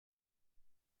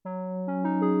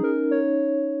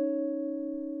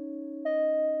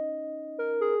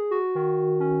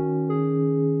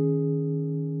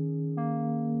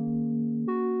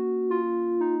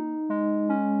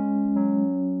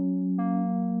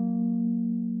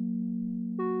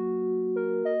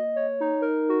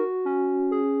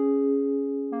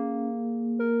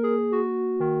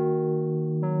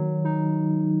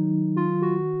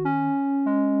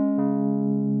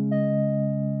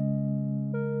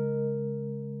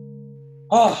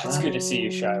Oh, it's good to see you,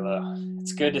 Shiloh.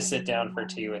 It's good to sit down for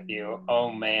tea with you.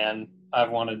 Oh man, I've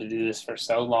wanted to do this for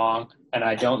so long, and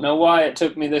I don't know why it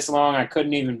took me this long. I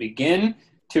couldn't even begin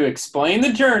to explain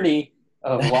the journey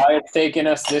of why it's taken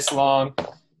us this long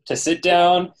to sit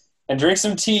down and drink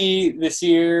some tea this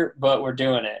year, but we're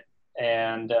doing it,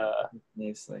 and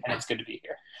it's good to be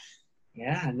here.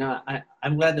 Yeah, no,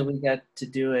 I'm glad that we got to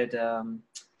do it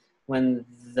when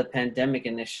the pandemic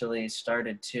initially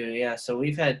started too. Yeah, so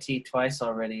we've had tea twice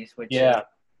already, which Yeah,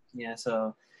 yeah,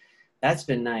 so that's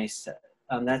been nice.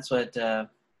 That's what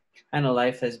kind of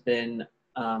life has been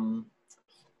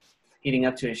eating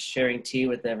up to, is sharing tea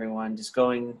with everyone, just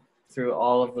going through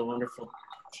all of the wonderful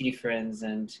tea friends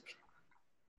and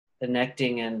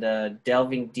connecting and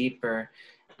delving deeper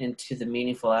into the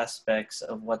meaningful aspects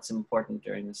of what's important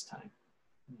during this time.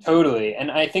 totally.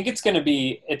 And I think it's going to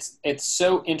be it's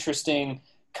so interesting,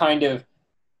 kind of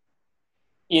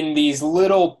in these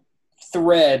little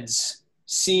threads,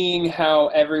 seeing how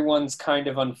everyone's kind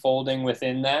of unfolding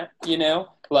within that,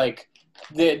 like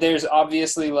there's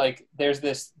obviously like there's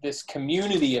this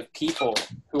community of people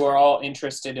who are all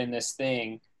interested in this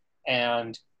thing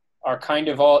and are kind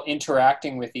of all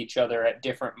interacting with each other at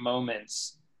different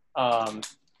moments,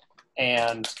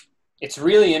 and it's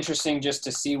really interesting just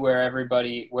to see where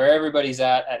everybody's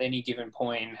at any given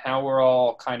point, and how we're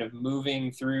all kind of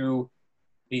moving through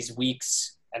these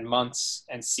weeks and months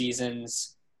and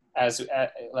seasons as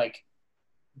like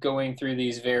going through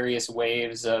these various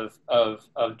waves of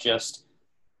just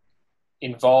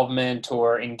involvement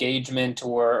or engagement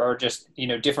or just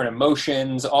different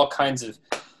emotions, all kinds of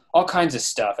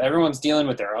stuff. Everyone's dealing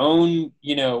with their own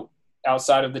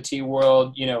outside of the tea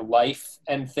world life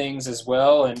and things as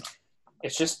well, and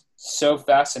it's just so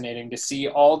fascinating to see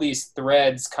all these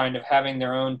threads kind of having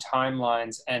their own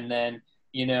timelines. And then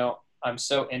I'm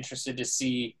so interested to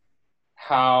see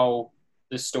how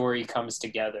the story comes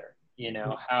together,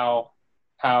 how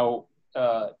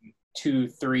 2,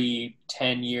 3,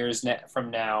 10 years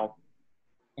from now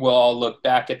we'll all look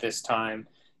back at this time,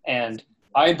 and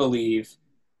I believe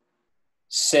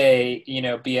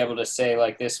be able to say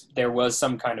like this, there was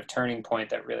some kind of turning point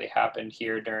that really happened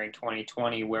here during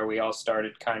 2020 where we all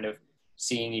started kind of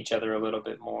seeing each other a little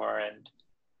bit more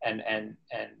and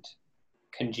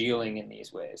congealing in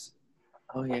these ways.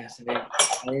 Oh yes,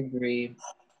 I agree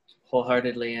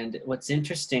wholeheartedly. And what's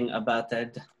interesting about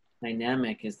that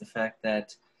dynamic is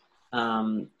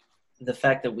um, the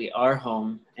fact that we are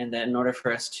home, and that in order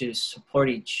for us to support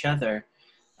each other,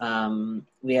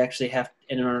 we actually have,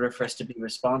 in order for us to be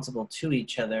responsible to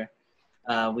each other,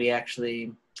 we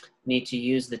actually need to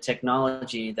use the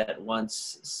technology that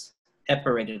once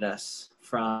separated us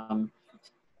from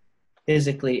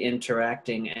physically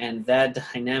interacting. And that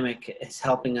dynamic is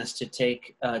helping us to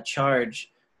take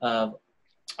charge of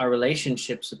our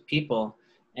relationships with people.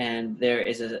 And there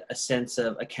is a sense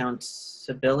of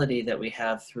accountability that we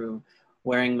have through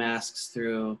wearing masks,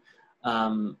 through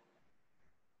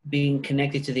being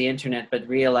connected to the internet, but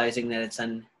realizing that it's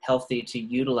unhealthy to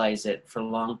utilize it for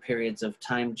long periods of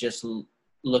time, just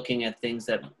looking at things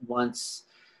that once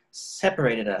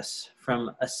separated us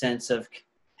from a sense of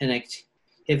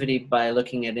connectivity by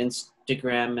looking at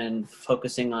Instagram and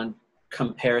focusing on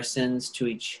comparisons to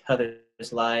each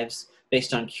other's lives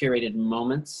based on curated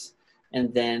moments,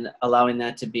 and then allowing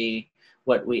that to be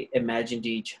what we imagined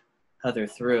each other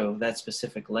through that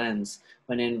specific lens.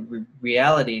 When in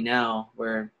reality now,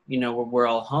 we're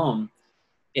all home,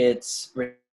 it's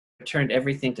returned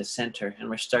everything to center, and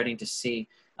we're starting to see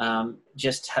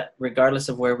regardless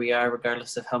of where we are,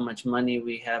 regardless of how much money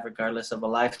we have, regardless of a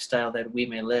lifestyle that we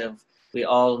may live, we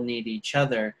all need each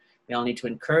other. We all need to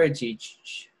encourage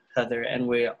each other, and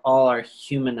we all are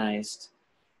humanized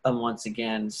once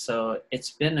again. So it's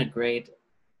been a great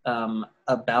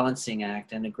a balancing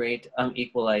act and a great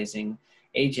equalizing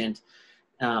agent,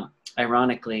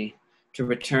 ironically, to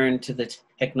return to the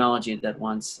technology that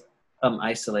once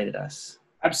isolated us.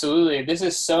 Absolutely. This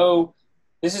is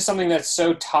something that's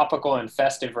so topical and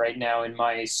festive right now in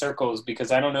my circles,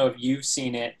 because I don't know if you've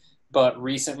seen it, but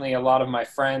recently a lot of my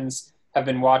friends have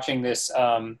been watching this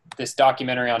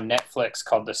documentary on Netflix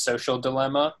called The Social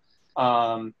Dilemma.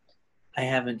 I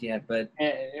haven't yet, but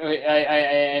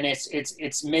and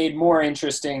it's made more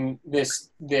interesting, this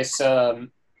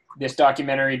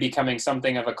documentary becoming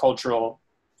something of a cultural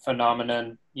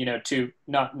phenomenon, to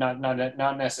not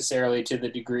necessarily to the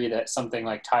degree that something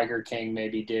like Tiger King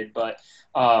maybe did, but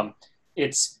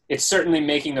it's certainly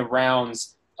making the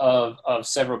rounds of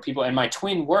several people. And my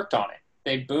twin worked on it.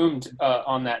 They boomed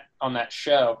on that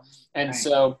show, and right.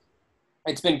 so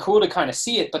it's been cool to kind of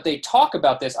see it, but they talk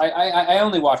about this. I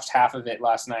only watched half of it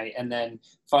last night, and then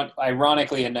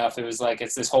ironically enough, it was like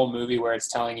it's this whole movie where it's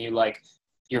telling you like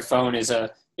your phone is a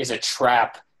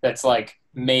trap that's like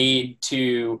made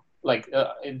to like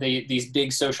these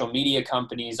big social media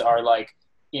companies are like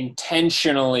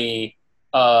intentionally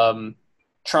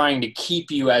trying to keep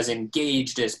you as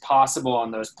engaged as possible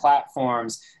on those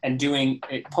platforms and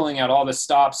pulling out all the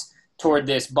stops toward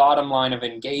this bottom line of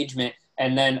engagement.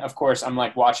 And then, of course, I'm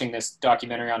like watching this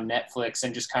documentary on Netflix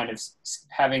and just kind of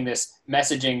having this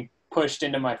messaging pushed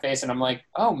into my face. And I'm like,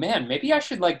 oh man, maybe I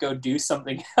should like go do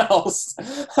something else.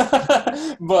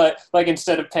 But like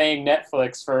instead of paying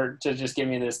Netflix to just give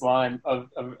me this line of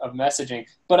messaging.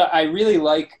 But I really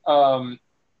like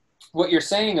what you're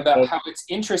saying about how it's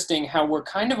interesting how we're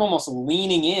kind of almost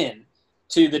leaning in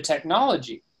to the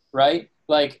technology, right?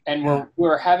 Like, and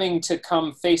we're having to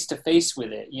come face to face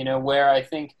with it, you know, where I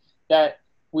think that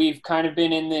we've kind of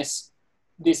been in this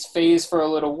phase for a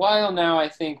little while now, I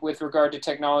think, with regard to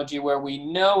technology, where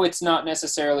we know it's not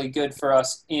necessarily good for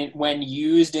us when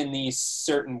used in these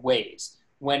certain ways,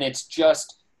 when it's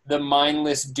just the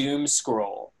mindless doom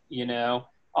scroll, you know,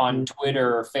 on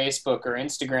Twitter or Facebook or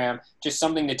Instagram, just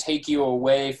something to take you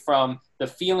away from the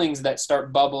feelings that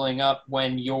start bubbling up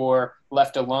when you're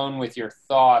left alone with your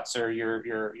thoughts or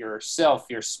yourself,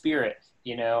 your spirit,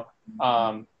 you know.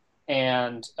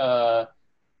 And I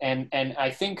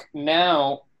think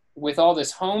now with all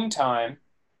this home time,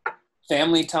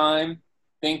 family time,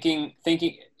 thinking,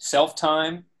 self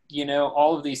time, you know,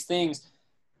 all of these things,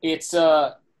 it's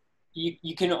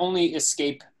you can only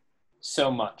escape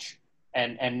so much.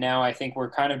 And now I think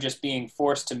we're kind of just being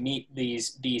forced to meet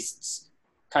these beasts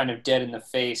kind of dead in the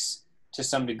face to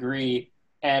some degree.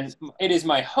 And it is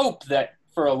my hope that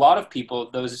for a lot of people,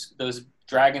 those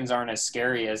dragons aren't as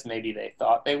scary as maybe they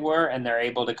thought they were, and they're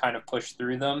able to kind of push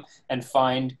through them and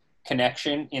find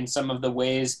connection in some of the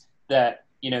ways that,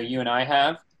 you know, you and I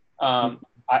have.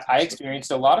 I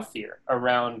experienced a lot of fear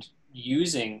around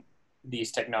using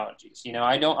these technologies. You know,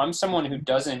 I'm someone who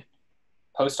doesn't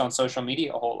post on social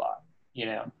media a whole lot. You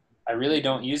know, I really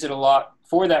don't use it a lot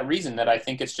for that reason, that I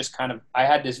think it's just kind of, I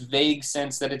had this vague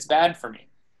sense that it's bad for me,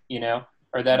 you know,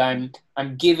 or that I'm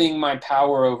giving my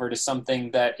power over to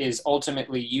something that is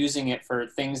ultimately using it for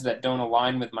things that don't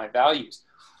align with my values.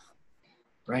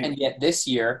 Right. And yet this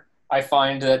year, I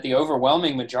find that the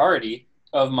overwhelming majority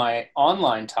of my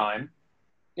online time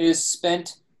is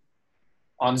spent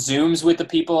on Zooms with the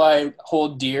people I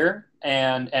hold dear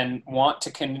and want to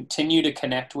continue to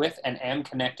connect with and am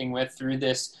connecting with through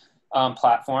this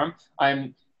platform.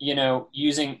 I'm, you know,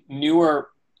 using newer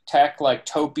tech like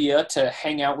Topia to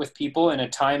hang out with people in a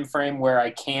time frame where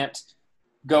I can't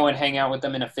go and hang out with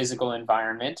them in a physical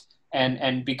environment,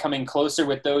 and becoming closer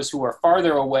with those who are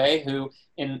farther away, whom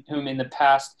in the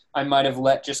past I might have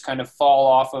let just kind of fall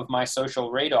off of my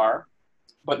social radar,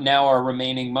 but now are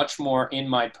remaining much more in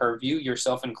my purview,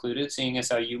 yourself included, seeing as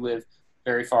how you live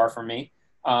very far from me.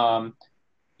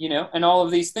 You know, and all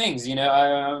of these things, you know,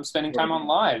 I'm spending time on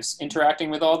lives, interacting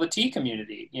with all the tea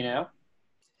community, you know?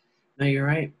 No, you're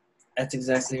right. That's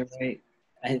exactly right.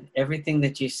 Everything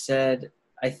that you said,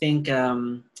 I think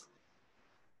not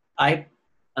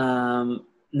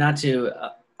to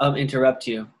interrupt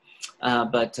you,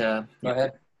 but Go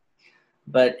ahead.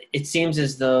 But it seems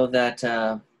as though that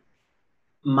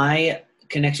my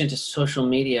connection to social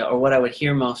media, or what I would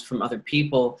hear most from other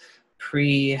people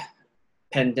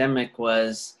pre-pandemic,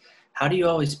 was, how do you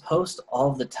always post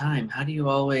all the time? How do you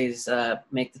always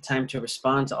make the time to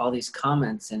respond to all these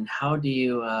comments? And how do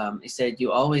you, he said,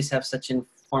 you always have such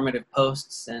informative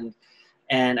posts. And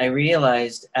I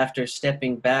realized after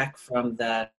stepping back from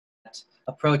that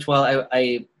approach, well,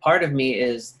 I part of me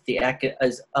is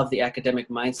of the academic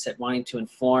mindset, wanting to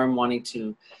inform, wanting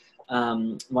to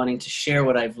share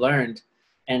what I've learned.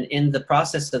 And in the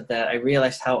process of that, I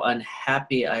realized how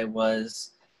unhappy I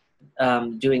was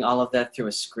doing all of that through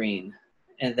a screen,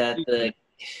 and that the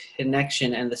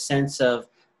connection and the sense of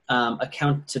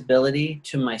accountability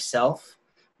to myself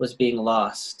was being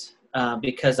lost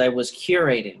because I was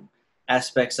curating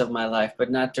aspects of my life,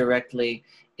 but not directly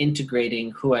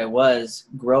integrating who I was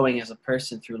growing as a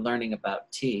person through learning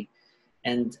about tea.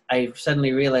 And I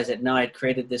suddenly realized that now I'd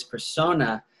created this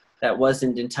persona that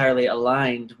wasn't entirely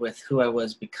aligned with who I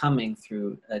was becoming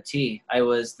through tea. I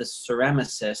was the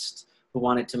ceramicist who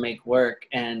wanted to make work,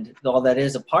 and all that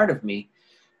is a part of me.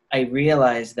 I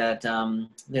realized that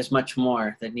there's much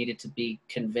more that needed to be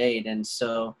conveyed. And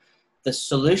so the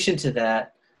solution to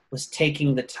that was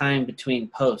taking the time between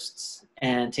posts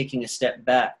and taking a step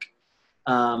back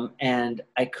And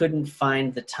I couldn't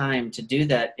find the time to do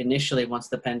that initially once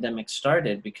the pandemic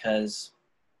started, because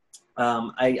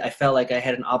I felt like I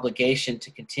had an obligation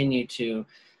to continue to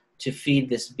feed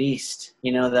this beast,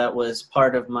 that was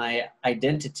part of my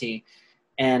identity.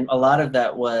 And a lot of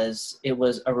that was, it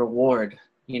was a reward.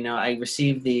 I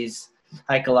received these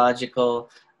psychological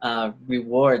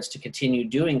rewards to continue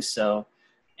doing so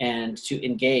and to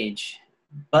engage.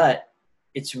 But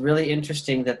it's really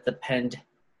interesting that the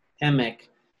pandemic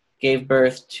gave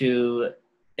birth to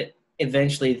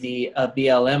eventually the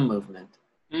BLM movement.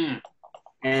 Mm.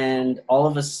 And all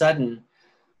of a sudden,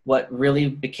 what really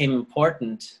became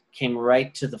important came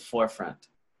right to the forefront.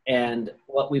 And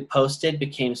what we posted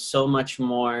became so much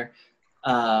more,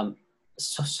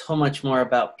 so much more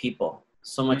about people,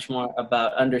 so much more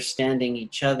about understanding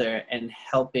each other and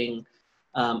helping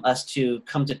us to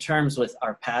come to terms with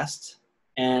our past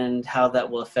and how that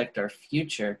will affect our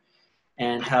future,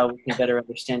 and how we can better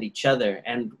understand each other.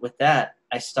 And with that,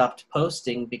 I stopped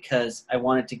posting because I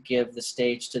wanted to give the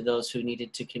stage to those who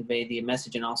needed to convey the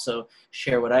message and also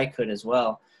share what I could as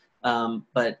well.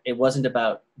 But it wasn't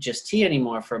about just tea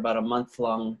anymore for about a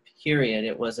month-long period.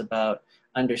 It was about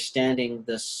understanding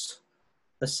the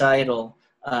societal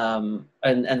and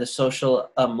the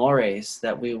social mores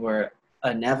that we were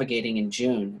navigating in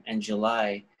June and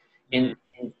July,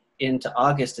 into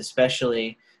August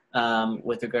especially,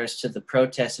 with regards to the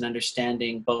protests, and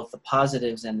understanding both the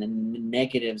positives and the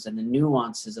negatives and the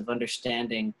nuances of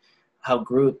understanding how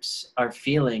groups are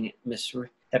feeling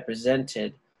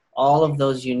misrepresented. All of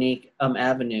those unique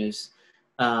avenues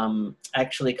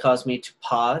actually caused me to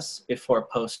pause before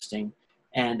posting.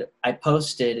 And I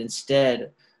posted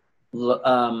instead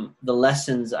the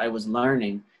lessons I was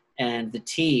learning, and the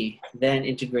tea then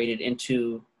integrated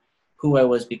into who I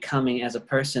was becoming as a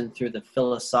person through the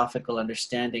philosophical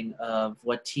understanding of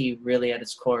what tea really at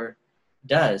its core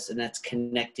does, and that's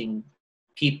connecting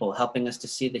people, helping us to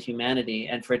see the humanity,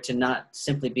 and for it to not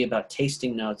simply be about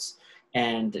tasting notes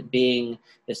and being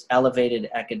this elevated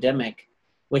academic,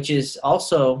 which is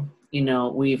also,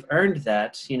 we've earned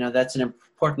that. That's an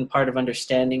important part of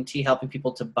understanding tea, helping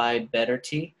people to buy better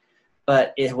tea.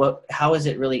 But how is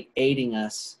it really aiding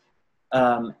us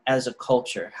as a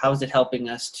culture? How is it helping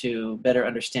us to better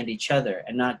understand each other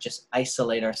and not just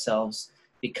isolate ourselves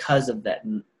because of that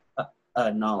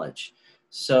knowledge?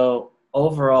 So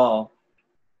overall,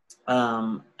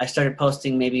 I started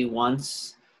posting maybe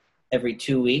once every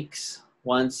 2 weeks,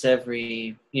 once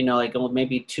every, like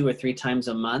maybe 2 or 3 times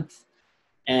a month.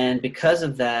 And because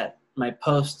of that, my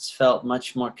posts felt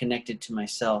much more connected to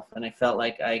myself, and I felt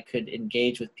like I could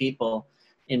engage with people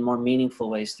in more meaningful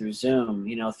ways through Zoom,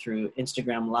 through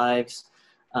Instagram lives,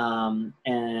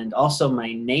 and also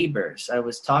my neighbors. I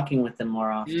was talking with them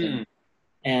more often.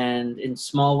 And in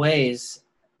small ways,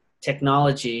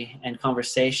 technology and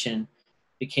conversation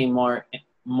became more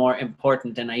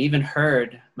important. And I even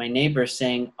heard my neighbors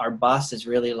saying our bosses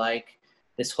really like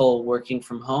this whole working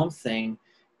from home thing.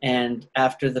 And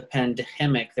after the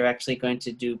pandemic, they're actually going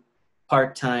to do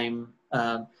part-time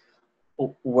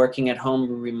working at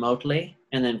home remotely,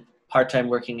 and then part-time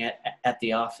working at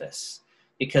the office,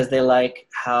 because they like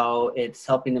how it's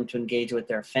helping them to engage with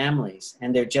their families,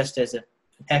 and they're just as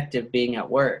effective being at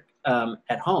work,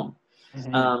 at home.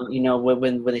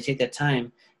 When they take that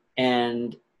time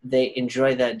and they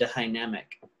enjoy that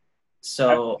dynamic.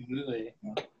 So absolutely.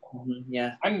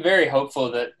 Yeah, I'm very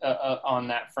hopeful that on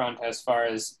that front, as far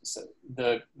as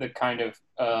the kind of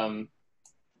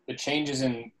the changes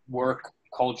in work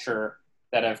culture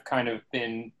that have kind of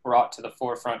been brought to the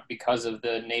forefront because of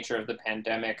the nature of the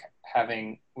pandemic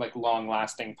having like long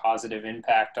lasting positive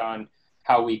impact on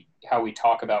how we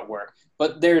talk about work.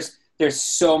 But there's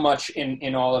so much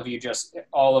in all of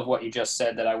what you just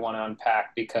said that I want to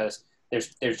unpack, because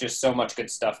there's just so much good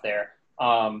stuff there.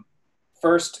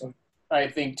 First, I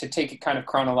think to take it kind of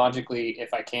chronologically,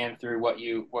 if I can, through what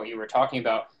you were talking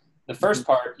about, the first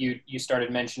part you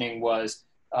started mentioning was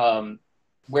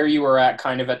where you were at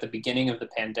kind of at the beginning of the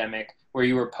pandemic, where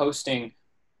you were posting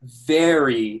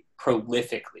very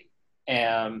prolifically,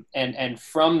 and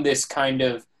from this kind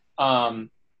of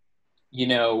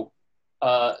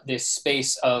this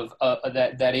space of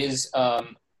that is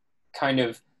kind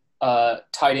of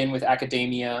tied in with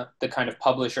academia, the kind of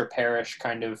publish or perish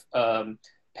kind of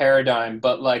paradigm,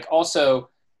 but like also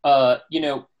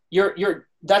you're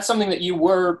that's something that you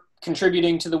were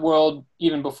contributing to the world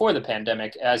even before the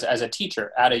pandemic as a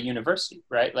teacher at a university,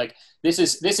 right? Like this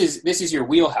is your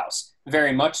wheelhouse,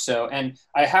 very much so. And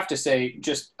I have to say,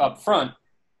 just up front,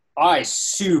 I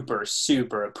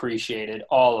super appreciated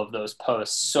all of those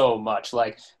posts so much.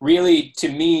 Like, really,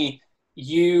 to me,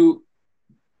 you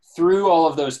through all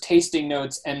of those tasting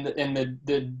notes and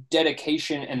the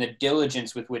dedication and the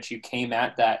diligence with which you came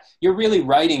at that, you're really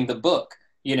writing the book,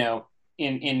 you know,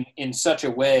 in such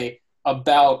a way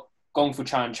about Gong Fu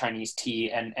Cha and Chinese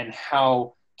tea, and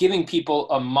how giving people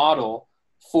a model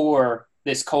for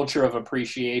this culture of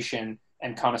appreciation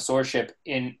and connoisseurship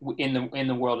in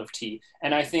the world of tea.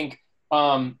 And I think,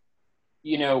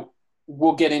 you know,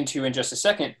 we'll get into in just a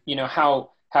second, you know,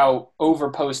 how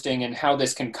overposting and how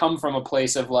this can come from a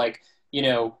place of like, you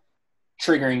know,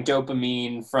 triggering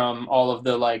dopamine from all of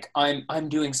the like, I'm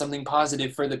doing something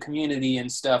positive for the community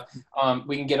and stuff.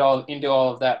 We can get all into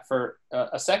all of that for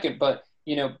a second, but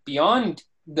you know, beyond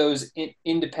those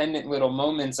independent little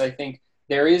moments, I think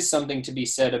there is something to be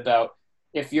said about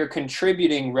if you're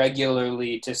contributing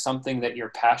regularly to something that you're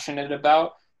passionate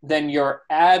about, then you're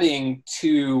adding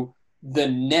to the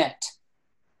net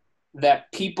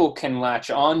that people can latch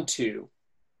onto.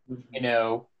 You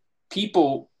know,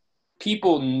 people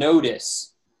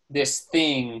notice this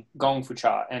thing, Gong Fu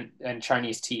Cha and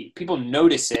Chinese tea. People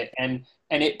notice it, and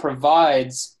it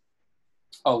provides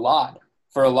a lot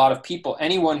for a lot of people.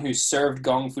 Anyone who's served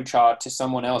Gong Fu Cha to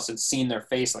someone else and seen their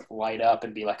face like light up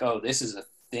and be like, oh, this is a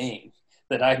thing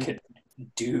that I could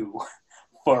do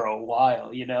for a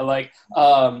while, you know, like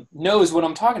knows what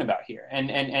I'm talking about here. And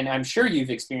I'm sure you've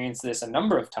experienced this a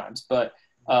number of times, but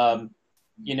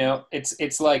you know,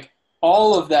 it's like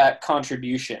all of that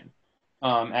contribution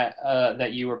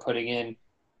that you were putting in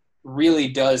really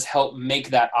does help make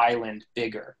that island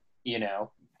bigger, you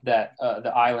know, that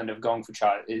the island of Gong Fu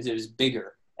Cha is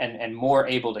bigger and more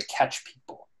able to catch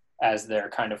people as they're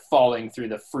kind of falling through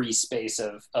the free space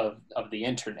of the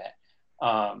internet.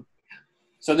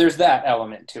 So there's that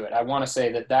element to it. I want to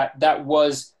say that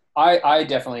was, I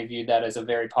definitely viewed that as a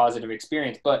very positive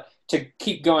experience. But to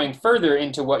keep going further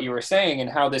into what you were saying and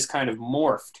how this kind of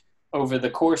morphed over the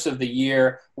course of the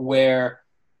year, where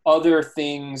other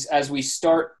things, as we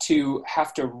start to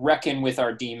have to reckon with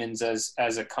our demons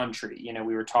as a country, you know,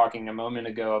 we were talking a moment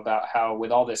ago about how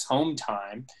with all this home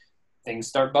time, things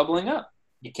start bubbling up.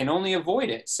 You can only avoid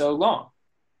it so long.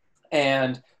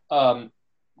 And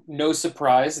no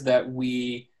surprise that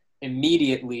we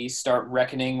immediately start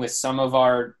reckoning with some of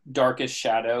our darkest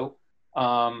shadow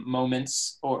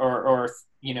moments or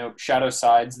you know, shadow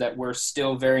sides that we're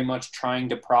still very much trying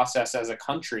to process as a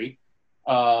country,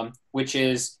 which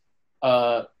is,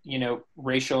 you know,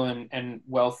 racial and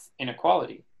wealth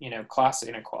inequality, you know, class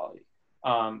inequality,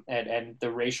 and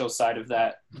the racial side of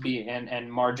that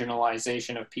and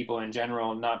marginalization of people in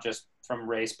general, not just from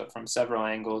race, but from several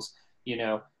angles, you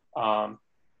know,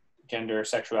 gender,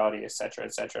 sexuality, et cetera,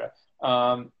 et cetera.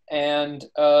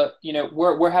 You know,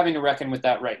 we're having to reckon with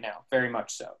that right now, very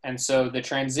much so. And so the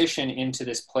transition into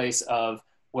this place of,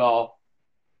 well,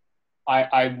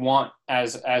 I want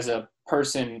as a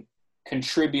person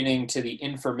contributing to the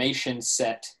information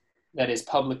set that is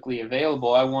publicly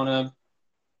available, I want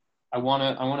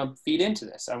to feed into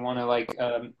this. I want to like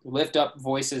lift up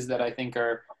voices that I think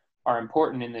are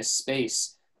important in this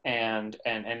space, and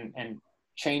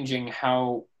changing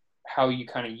how you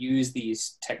kind of use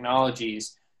these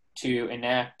technologies to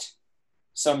enact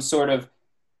some sort of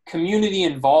community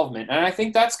involvement. And I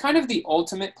think that's kind of the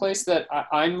ultimate place that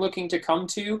I'm looking to come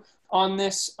to on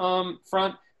this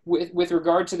front with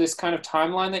regard to this kind of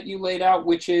timeline that you laid out,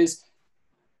 which is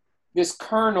this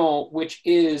kernel, which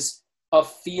is a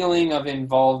feeling of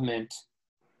involvement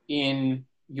in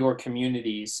your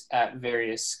communities at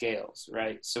various scales,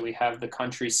 right? So we have the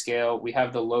country scale, we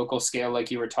have the local scale, like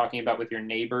you were talking about with your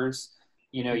neighbors.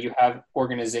 You know, you have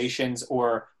organizations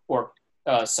or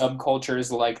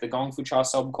subcultures like the Gong Fu Cha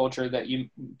subculture that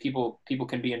people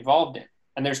can be involved in.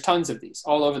 And there's tons of these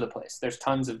all over the place. There's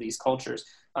tons of these cultures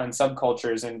and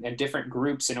subcultures and different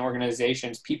groups and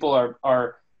organizations. People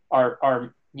are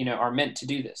you know, are meant to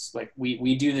do this. Like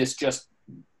we do this just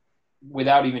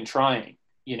without even trying.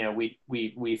 You know,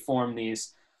 we form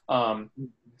these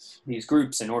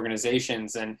groups and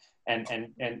organizations and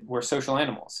we're social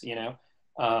animals, you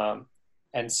know?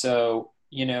 And so,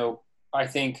 you know, I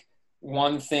think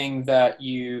one thing that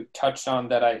you touched on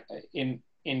that I, in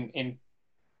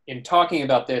talking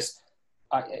about this,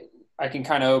 I can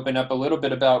kind of open up a little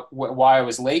bit about why I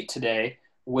was late today,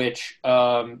 which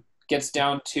gets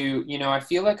down to, you know, I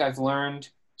feel like I've learned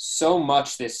so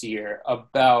much this year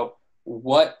about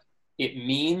what it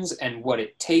means and what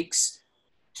it takes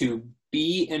to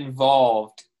be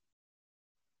involved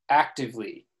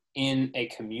actively in a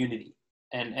community.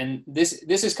 And this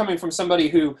is coming from somebody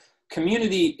who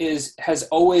community has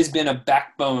always been a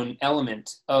backbone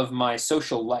element of my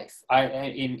social life.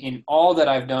 In all that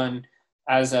I've done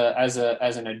as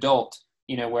an adult,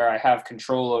 where I have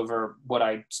control over what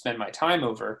I spend my time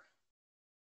over,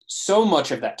 so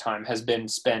much of that time has been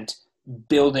spent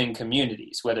building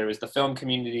communities, whether it was the film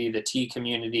community, the tea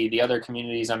community, the other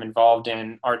communities I'm involved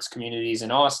in, arts communities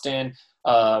in Austin,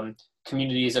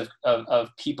 communities of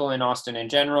people in Austin in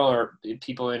general, or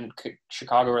people in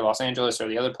Chicago or Los Angeles or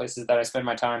the other places that I spend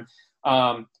my time.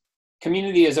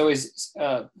 Community has always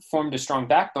formed a strong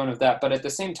backbone of that. But at the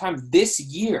same time, this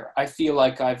year, I feel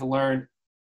like I've learned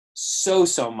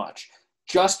so much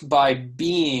just by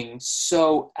being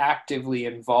so actively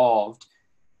involved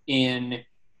in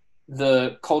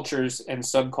the cultures and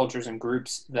subcultures and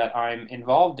groups that I'm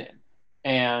involved in.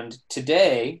 And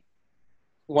today,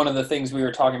 one of the things we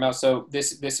were talking about, so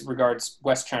this regards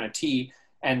West China Tea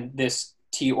and this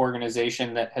tea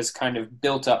organization that has kind of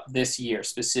built up this year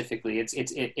specifically.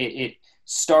 It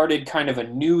started kind of a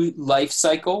new life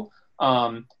cycle.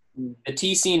 The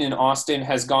tea scene in Austin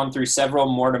has gone through several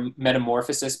more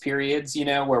metamorphosis periods,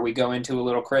 where we go into a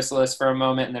little chrysalis for a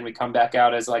moment and then we come back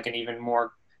out as like an even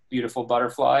more beautiful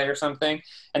butterfly or something.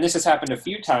 And this has happened a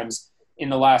few times in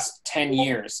the last 10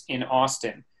 years in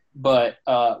Austin. But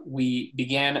we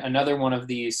began another one of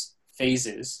these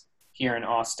phases here in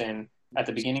Austin at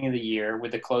the beginning of the year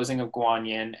with the closing of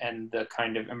Guanyin and the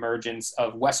kind of emergence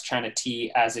of West China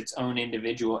Tea as its own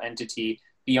individual entity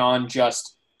beyond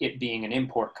just it being an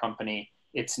import company.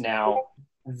 It's now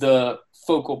the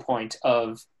focal point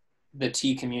of the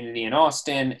tea community in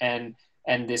Austin and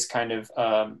this kind of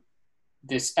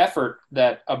this effort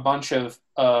that a bunch of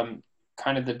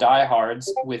kind of the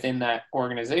diehards within that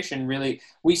organization really,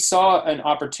 we saw an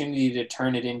opportunity to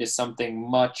turn it into something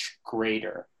much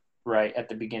greater, right, at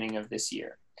the beginning of this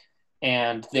year.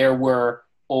 And there were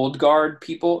old guard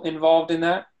people involved in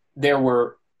that. There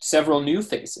were several new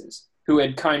faces who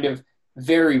had kind of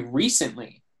very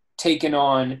recently taken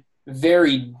on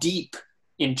very deep,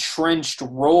 entrenched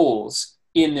roles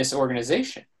in this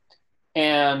organization.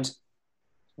 And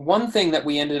one thing that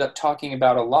we ended up talking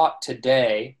about a lot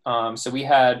today, so we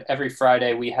had every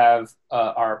Friday we have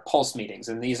our pulse meetings,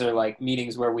 and these are like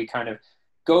meetings where we kind of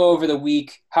go over the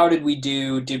week. How did we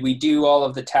do? Did we do all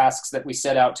of the tasks that we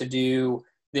set out to do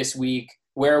this week?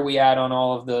 Where are we at on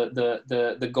all of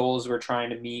the goals we're trying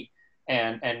to meet,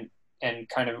 and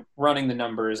kind of running the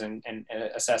numbers and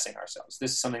assessing ourselves.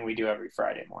 This is something we do every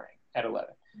Friday morning at 11.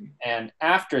 And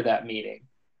after that meeting,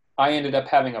 I ended up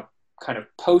having a kind of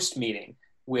post meeting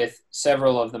with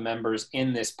several of the members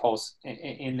in this pulse,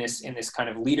 in this kind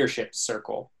of leadership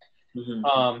circle,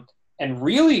 and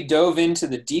really dove into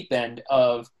the deep end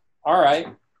of, all right,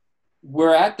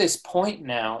 we're at this point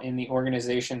now in the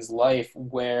organization's life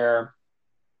where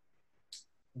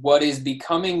what is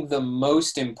becoming the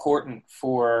most important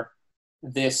for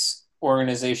this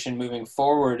organization moving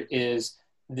forward is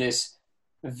this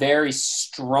very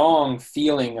strong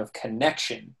feeling of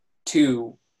connection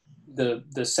to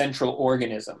the central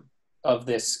organism of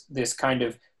this kind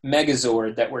of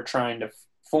megazord that we're trying to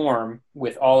form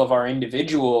with all of our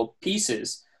individual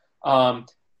pieces.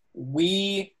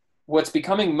 What's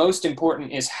becoming most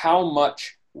important is how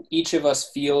much each of us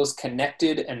feels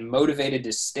connected and motivated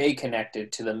to stay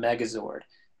connected to the megazord.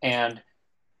 And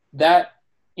that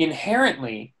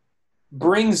inherently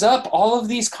brings up all of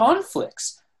these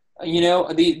conflicts,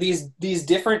 these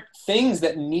different things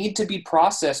that need to be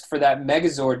processed for that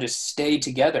megazord to stay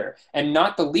together. And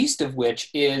not the least of which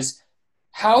is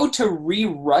how to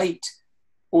rewrite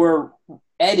or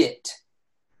edit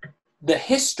the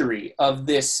history of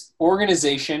this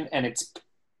organization and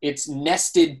its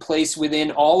nested place within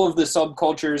all of the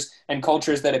subcultures and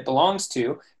cultures that it belongs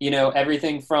to.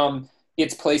 Everything from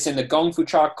its place in the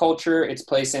Gongfu culture, its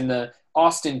place in the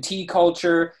Austin tea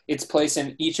culture, its place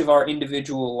in each of our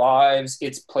individual lives,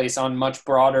 its place on much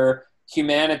broader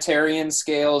humanitarian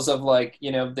scales of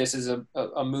this is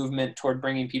a movement toward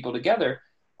bringing people together.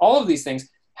 All of these things,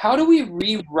 how do we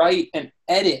rewrite and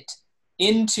edit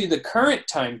into the current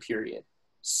time period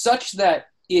such that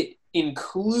it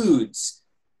includes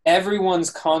everyone's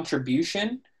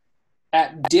contribution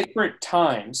at different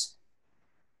times,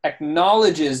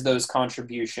 acknowledges those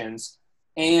contributions,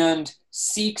 and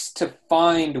seeks to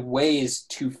find ways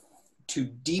to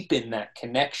deepen that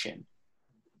connection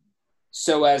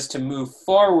so as to move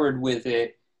forward with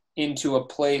it into a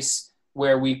place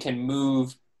where we can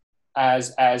move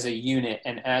as a unit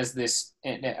and as this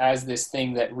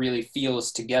thing that really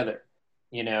feels together,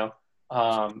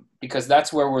 because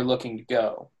that's where we're looking to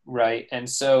go, right? And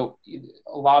so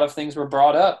a lot of things were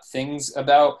brought up, things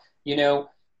about,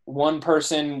 one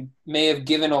person may have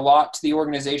given a lot to the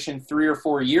organization 3 or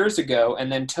 4 years ago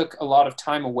and then took a lot of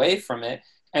time away from it.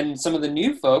 And some of the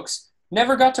new folks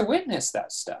never got to witness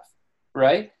that stuff,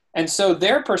 right? And so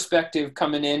their perspective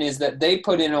coming in is that they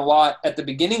put in a lot at the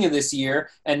beginning of this year,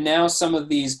 and now some of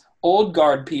these old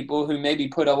guard people who maybe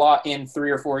put a lot in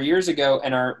 3 or 4 years ago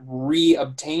and are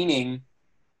re-obtaining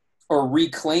or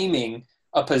reclaiming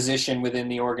a position within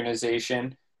the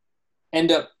organization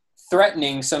end up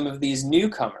threatening some of these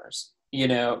newcomers,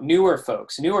 newer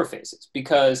folks, newer faces,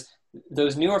 because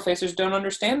those newer faces don't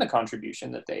understand the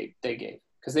contribution that they gave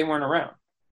because they weren't around,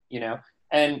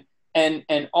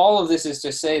 and all of this is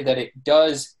to say that it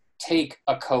does take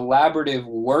a collaborative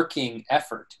working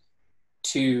effort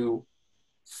to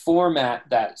format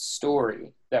that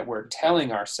story that we're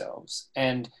telling ourselves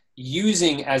and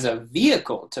using as a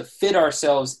vehicle to fit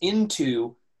ourselves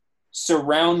into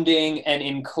surrounding and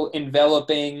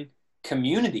enveloping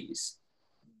communities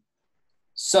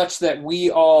such that we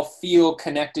all feel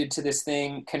connected to this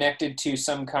thing, connected to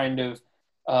some kind of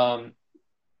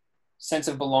sense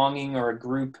of belonging or a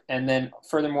group, and then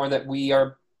furthermore that we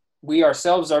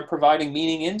ourselves are providing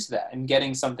meaning into that and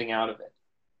getting something out of it,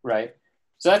 right?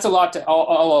 So that's a lot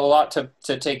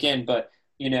to take in, but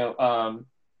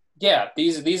yeah,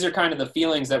 these are kind of the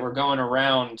feelings that were going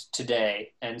around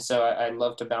today, and so I'd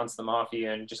love to bounce them off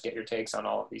you and just get your takes on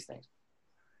all of these things.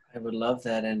 I would love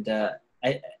that,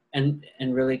 and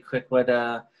really quick, what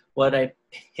I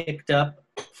picked up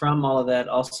from all of that,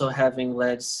 also having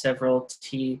led several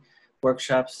tea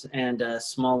workshops and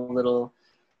small little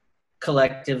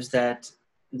collectives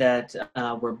that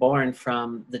were born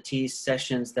from the tea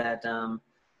sessions that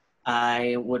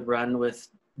I would run with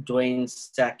Dwayne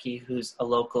Saki, who's a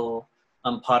local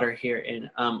potter here in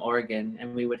Oregon,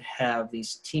 and we would have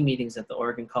these tea meetings at the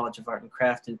Oregon College of Art and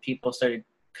Craft, and people started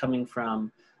coming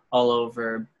from all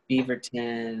over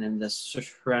Beaverton and the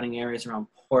surrounding areas around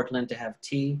Portland to have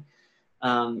tea.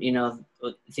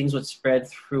 Things would spread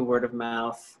through word of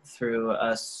mouth, through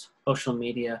social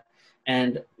media.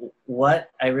 And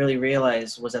what I really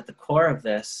realized was at the core of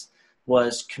this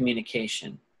was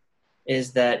communication,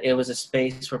 is that it was a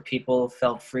space where people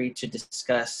felt free to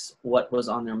discuss what was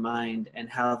on their mind and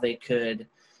how they could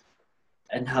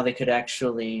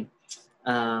actually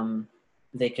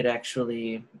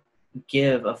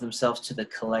give of themselves to the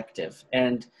collective.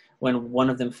 And when one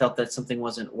of them felt that something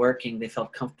wasn't working, they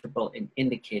felt comfortable in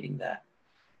indicating that.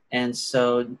 And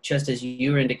so just as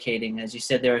you were indicating, as you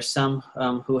said, there are some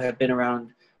who have been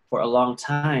around for a long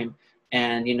time,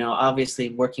 and obviously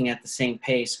working at the same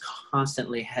pace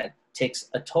constantly takes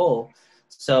a toll.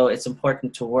 So it's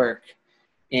important to work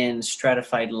in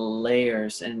stratified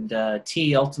layers, and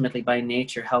tea ultimately by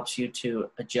nature helps you to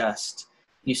adjust.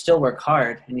 You still work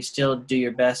hard and you still do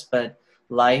your best, but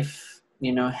life,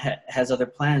 has other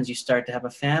plans. You start to have a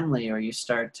family, or you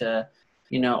start to,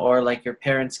 or like your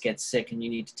parents get sick and you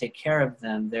need to take care of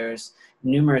them. There's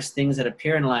numerous things that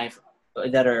appear in life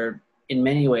that are in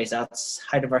many ways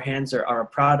outside of our hands, or are a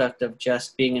product of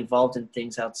just being involved in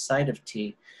things outside of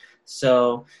tea.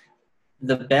 So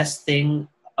the best thing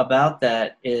about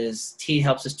that is tea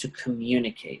helps us to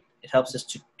communicate. It helps us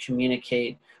to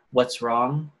communicate what's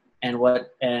wrong and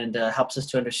helps us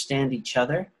to understand each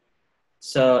other.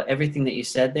 So everything that you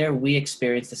said there, we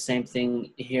experienced the same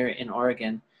thing here in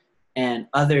Oregon, and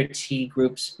other tea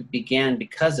groups began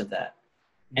because of that.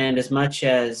 And as much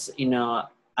as,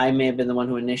 I may have been the one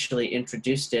who initially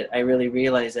introduced it, I really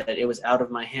realized that it was out of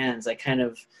my hands. I kind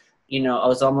of, I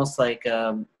was almost like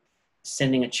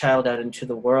sending a child out into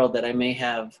the world, that I may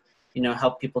have,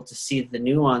 helped people to see the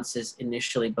nuances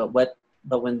initially, but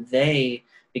when they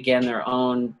began their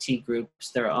own tea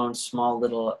groups, their own small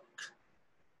little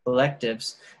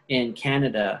collectives in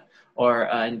Canada or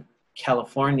in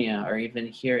California, or even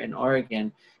here in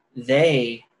Oregon,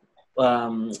 they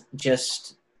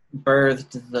just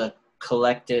birthed the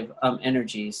collective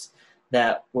energies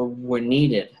that were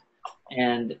needed.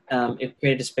 And it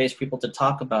created a space for people to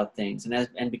talk about things.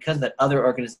 And because that, other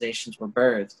organizations were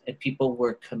birthed and people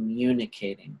were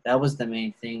communicating. That was the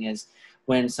main thing, is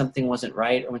when something wasn't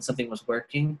right or when something was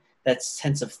working, that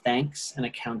sense of thanks and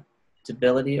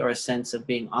accountability, or a sense of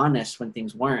being honest when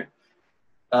things weren't,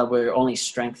 were only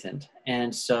strengthened.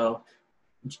 And so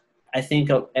I think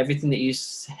of everything that you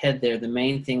said there, the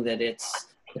main thing that it's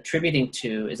attributing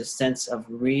to is a sense of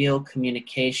real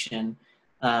communication,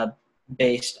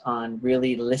 based on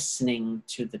really listening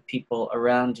to the people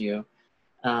around you,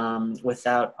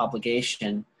 without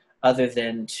obligation, other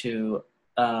than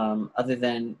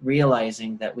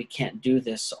realizing that we can't do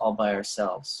this all by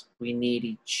ourselves. We need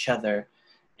each other,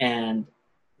 and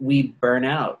we burn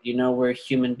out. We're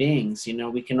human beings.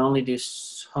 We can only do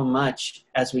so much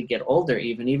as we get older.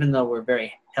 Even though we're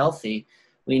very healthy,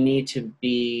 we need to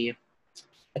be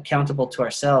accountable to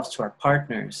ourselves, to our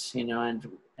partners,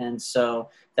 And so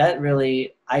that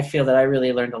really, I feel that I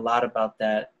really learned a lot about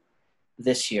that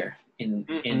this year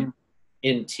in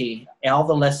tea. All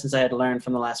the lessons I had learned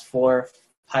from the last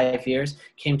 4-5 years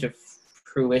came to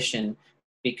fruition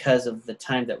because of the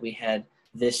time that we had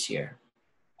this year.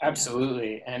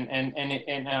 Absolutely.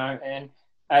 And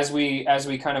as we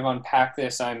kind of unpack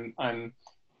this, I'm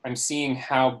seeing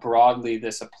how broadly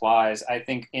this applies. I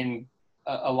think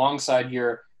alongside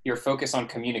your focus on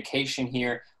communication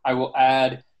here, I will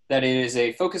add that it is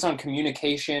a focus on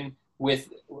communication with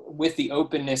the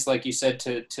openness, like you said,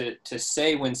 to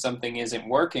say when something isn't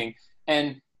working,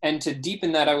 and to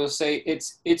deepen that, I will say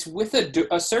it's with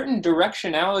a certain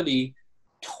directionality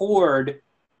toward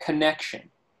connection,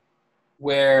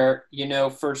 where, you know,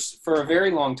 for a very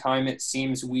long time it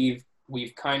seems we've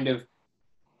kind of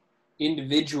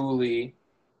individually,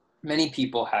 many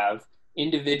people have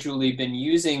individually been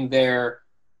using their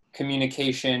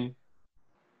communication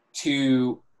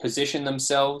to position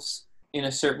themselves in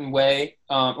a certain way,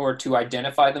 or to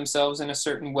identify themselves in a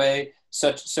certain way,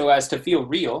 such so as to feel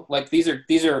real. Like these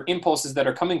are impulses that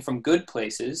are coming from good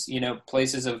places, you know,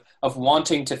 places of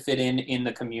wanting to fit in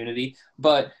the community.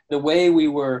 But the way we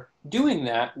were doing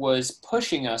that was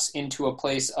pushing us into a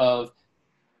place of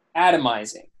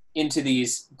atomizing into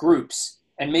these groups.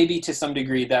 And maybe to some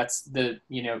degree that's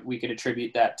we could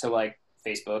attribute that to like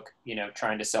Facebook, you know,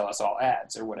 trying to sell us all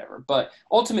ads or whatever. But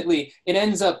ultimately it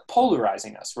ends up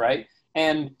polarizing us, right?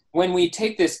 And when we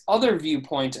take this other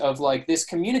viewpoint of like this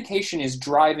communication is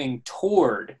driving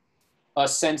toward a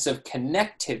sense of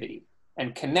connectivity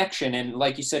and connection, and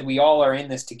like you said, we all are in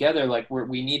this together, like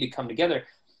we need to come together.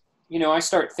 You know, I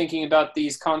start thinking about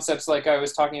these concepts like I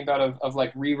was talking about of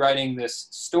like rewriting this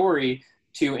story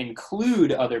to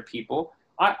include other people.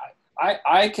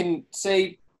 I can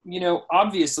say, you know,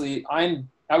 obviously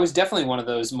I was definitely one of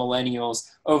those millennials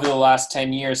over the last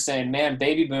 10 years saying, man,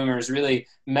 baby boomers really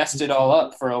messed it all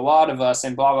up for a lot of us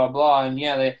and blah, blah, blah. And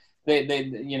yeah, they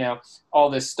you know, all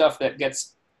this stuff that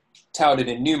gets touted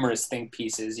in numerous think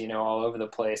pieces, you know, all over the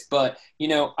place. But, you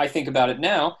know, I think about it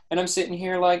now and I'm sitting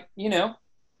here like, you know,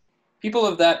 people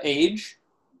of that age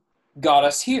got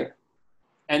us here.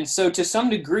 And so to some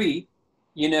degree,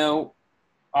 you know,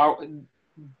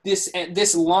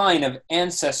 this line of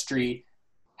ancestry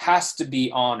has to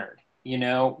be honored. You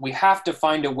know, we have to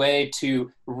find a way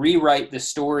to rewrite the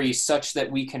story such that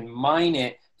we can mine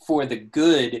it for the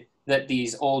good that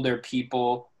these older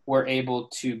people were able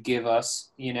to give us,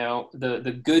 you know,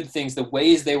 the good things, the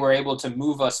ways they were able to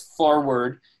move us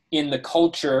forward in the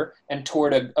culture and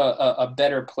toward a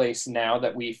better place now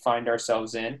that we find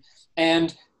ourselves in,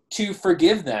 and to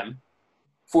forgive them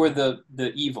for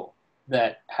the evil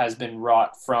that has been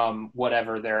wrought from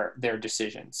whatever their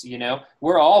decisions. You know,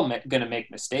 we're all going to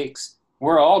make mistakes.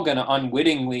 We're all going to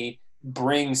unwittingly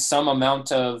bring some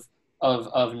amount of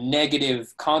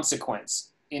negative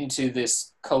consequence into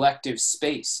this collective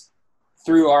space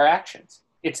through our actions.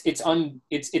 It's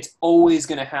always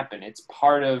going to happen. It's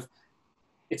part of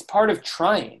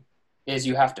trying is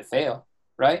you have to fail,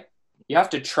 right? You have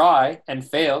to try and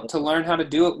fail to learn how to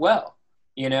do it well,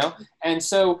 you know? And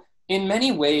so in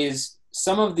many ways,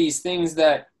 some of these things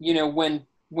that, you know, when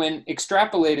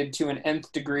extrapolated to an nth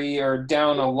degree or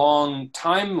down a long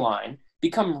timeline,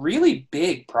 become really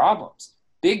big problems,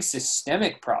 big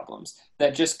systemic problems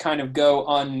that just kind of go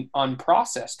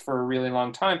unprocessed for a really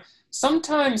long time.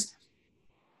 Sometimes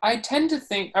I tend to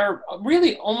think, or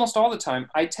really almost all the time,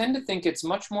 I tend to think it's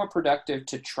much more productive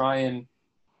to try and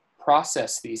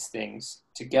process these things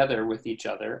together with each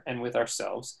other and with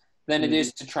ourselves than it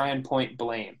is to try and point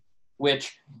blame,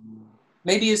 which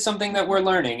maybe is something that we're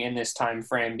learning in this time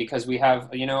frame because we have,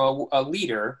 you know, a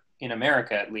leader in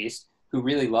America, at least, who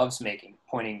really loves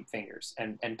pointing fingers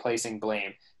and placing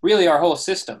blame. Really, our whole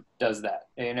system does that.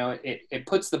 You know, it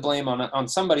puts the blame on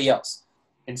somebody else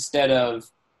instead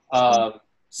of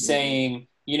saying,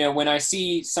 you know, when I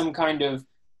see some kind of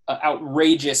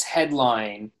outrageous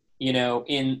headline, you know,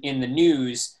 in the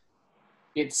news,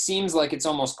 it seems like it's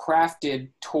almost crafted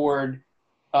toward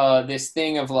this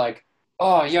thing of like,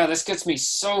 oh yeah, this gets me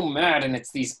so mad and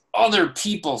it's these other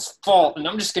people's fault and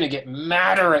I'm just going to get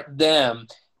madder at them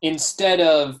instead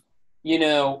of, you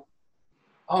know,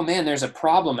 oh man, there's a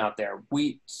problem out there.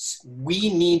 We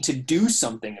need to do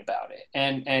something about it.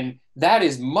 And that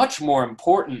is much more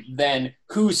important than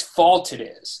whose fault it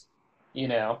is, you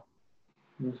know?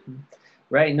 Mm-hmm.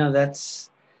 Right. No, that's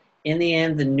in the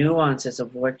end, the nuances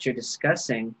of what you're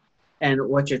discussing and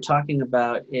what you're talking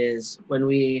about is when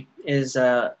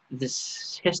this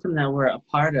system that we're a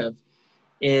part of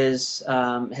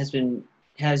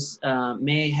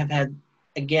may have had,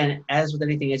 again, as with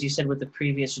anything, as you said, with the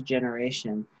previous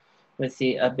generation, with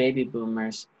the baby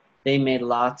boomers, they made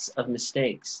lots of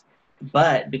mistakes.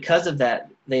 But because of that,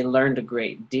 they learned a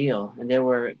great deal. And there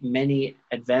were many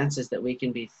advances that we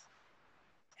can be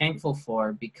thankful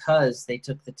for because they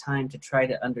took the time to try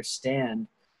to understand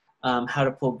how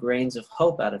to pull grains of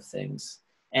hope out of things.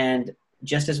 And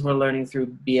just as we're learning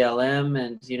through BLM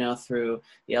and, you know, through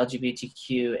the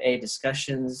LGBTQA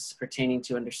discussions pertaining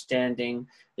to understanding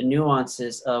the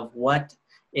nuances of what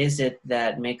is it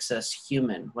that makes us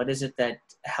human? What is it that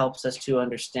helps us to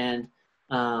understand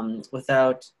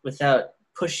without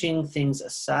pushing things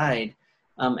aside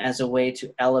as a way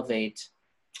to elevate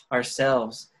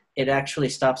ourselves? It actually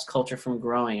stops culture from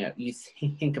growing. You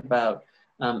think about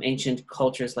ancient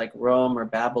cultures like Rome or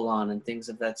Babylon and things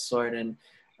of that sort. And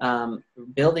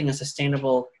building a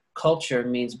sustainable culture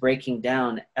means breaking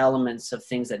down elements of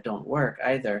things that don't work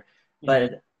either.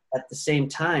 But at the same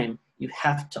time, you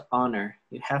have to honor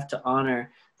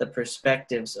the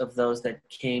perspectives of those that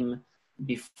came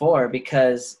before,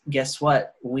 because guess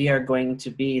what? We are going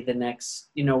to be the next,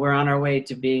 you know, we're on our way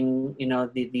to being, you know,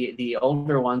 the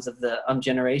older ones of the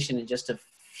generation in just a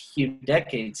few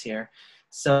decades here.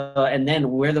 So, and then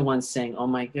we're the ones saying, oh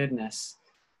my goodness,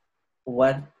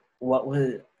 what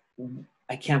was,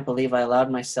 I can't believe I allowed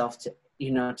myself to,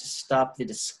 you know, to stop the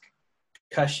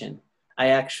discussion. I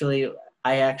actually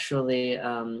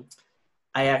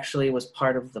was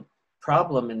part of the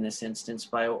problem in this instance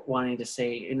by wanting to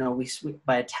say, you know, we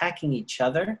by attacking each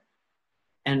other,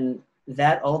 and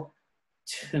that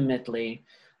ultimately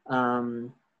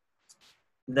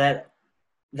that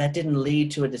didn't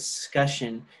lead to a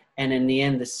discussion, and in the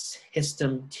end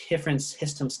the different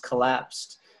systems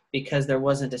collapsed because there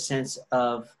wasn't a sense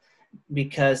of,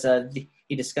 because the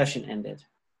discussion ended.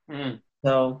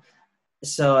 So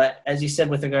as you said,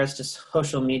 with regards to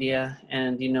social media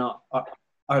and, you know,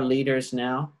 our leaders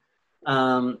now,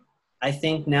 I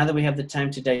think now that we have the time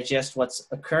to digest what's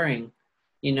occurring,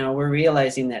 you know, we're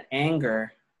realizing that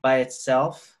anger by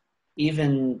itself,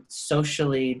 even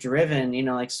socially driven, you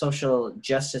know, like social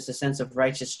justice, a sense of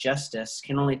righteous justice,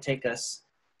 can only take us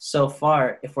so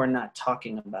far if we're not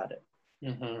talking about it.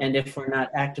 And if we're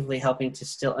not actively helping to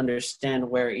still understand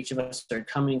where each of us are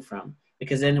coming from,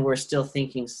 because then we're still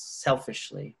thinking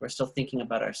selfishly, we're still thinking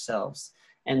about ourselves.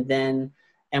 And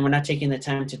we're not taking the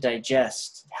time to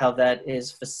digest how that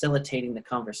is facilitating the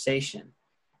conversation.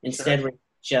 Instead, we're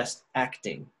just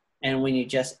acting. And when you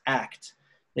just act,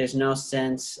 there's no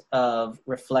sense of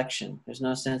reflection. There's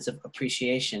no sense of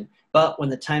appreciation. But when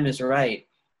the time is right,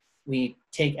 we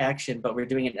take action, but we're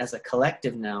doing it as a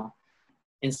collective now,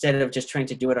 instead of just trying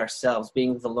to do it ourselves,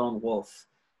 being the lone wolf.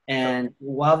 And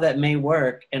while that may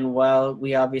work, and while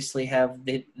we obviously have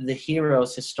the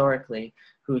heroes historically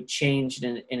who changed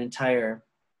an entire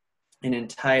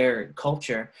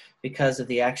culture because of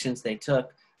the actions they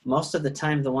took, most of the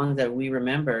time the ones that we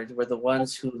remembered were the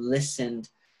ones who listened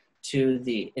to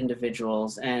the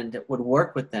individuals and would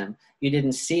work with them. You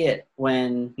didn't see it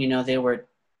when, you know, they were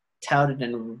touted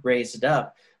and raised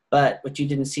up, but what you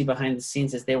didn't see behind the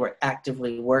scenes is they were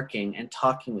actively working and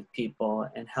talking with people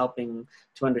and helping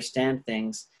to understand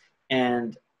things.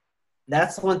 And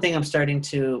that's the one thing I'm starting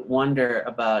to wonder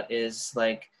about, is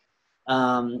like,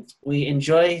 we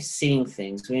enjoy seeing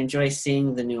things. We enjoy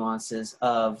seeing the nuances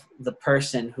of the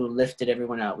person who lifted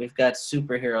everyone out. We've got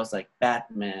superheroes like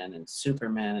Batman and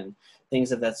Superman and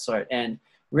things of that sort. And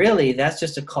really, that's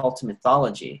just a call to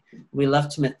mythology. We love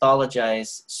to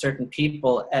mythologize certain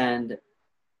people, and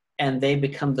they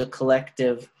become the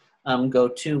collective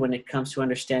go-to when it comes to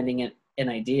understanding an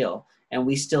ideal. And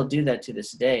we still do that to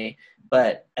this day.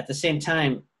 But at the same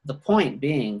time, the point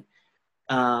being,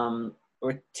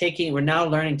 we're now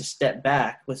learning to step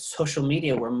back. With social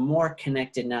media, we're more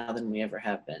connected now than we ever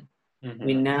have been.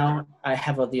 We now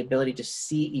have the ability to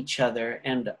see each other,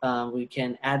 and we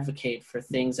can advocate for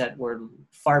things that were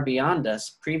far beyond us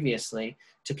previously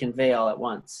to convey all at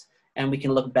once. And we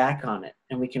can look back on it,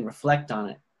 and we can reflect on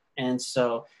it. And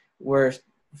so we're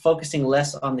focusing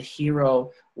less on the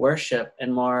hero worship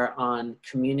and more on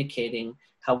communicating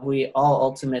how we all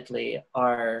ultimately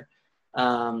are,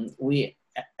 we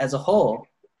as a whole,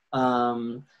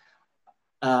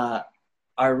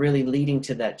 are really leading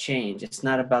to that change. It's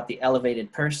not about the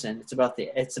elevated person. It's about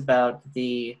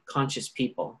the conscious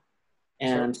people.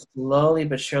 And slowly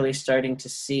but surely starting to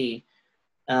see,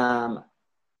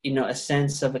 you know, a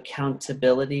sense of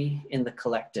accountability in the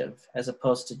collective, as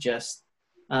opposed to just,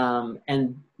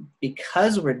 and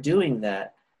because we're doing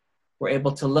that, we're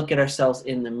able to look at ourselves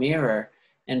in the mirror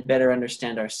and better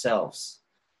understand ourselves.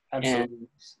 Absolutely. And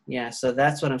yeah, so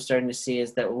that's what I'm starting to see,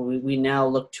 is that we now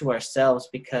look to ourselves,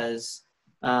 because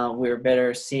we're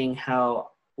better seeing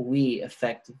how we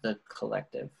affect the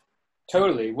collective.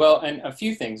 Totally. Well, and a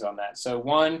few things on that. So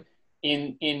one,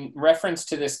 in reference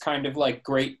to this kind of like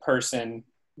great person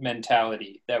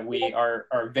mentality that we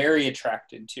are very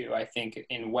attracted to, I think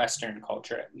in Western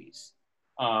culture at least.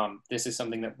 This is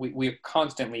something that we're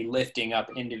constantly lifting up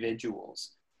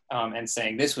individuals and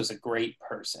saying this was a great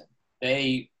person.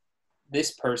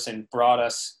 This person brought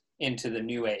us into the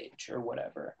new age or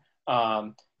whatever.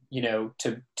 You know,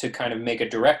 to kind of make a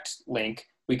direct link,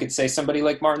 we could say somebody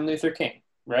like Martin Luther King,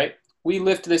 right? We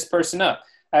lift this person up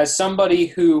as somebody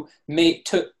who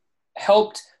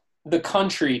helped the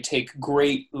country take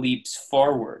great leaps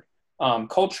forward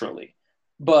culturally.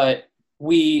 But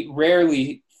we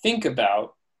rarely think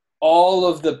about all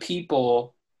of the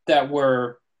people that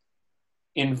were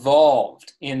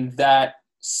involved in that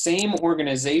same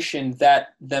organization that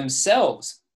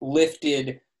themselves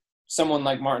lifted someone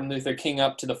like Martin Luther King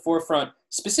up to the forefront,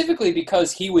 specifically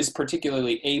because he was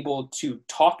particularly able to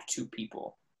talk to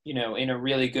people, you know, in a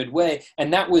really good way.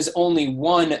 And that was only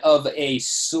one of a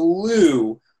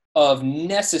slew of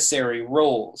necessary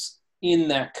roles in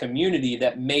that community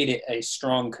that made it a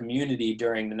strong community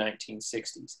during the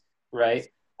 1960s, right?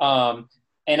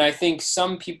 And I think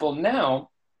some people now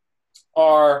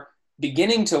are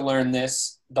beginning to learn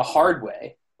this the hard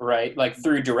way, right? Like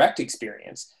through direct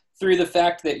experience, through the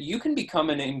fact that you can become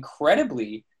an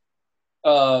incredibly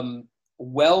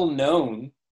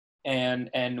well-known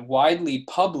and widely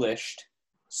published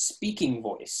speaking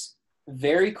voice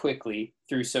very quickly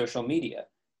through social media.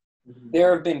 Mm-hmm.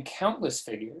 There have been countless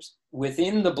figures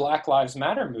within the Black Lives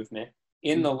Matter movement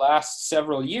in mm-hmm. the last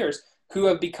several years who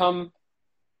have become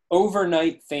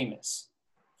overnight famous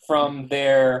from mm-hmm.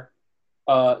 their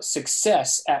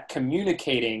success at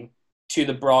communicating to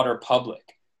the broader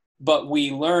public. But we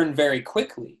learn very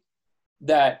quickly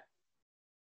that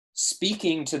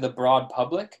speaking to the broad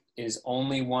public is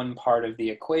only one part of the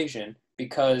equation,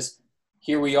 because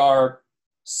here we are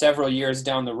several years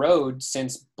down the road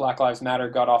since Black Lives Matter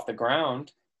got off the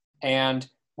ground, and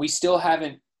we still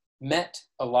haven't met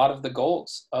a lot of the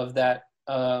goals of that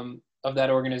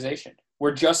organization.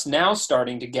 We're just now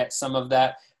starting to get some of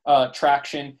that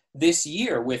traction this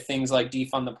year with things like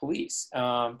defund the police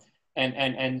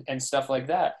and stuff like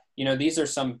that. You know, these are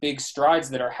some big strides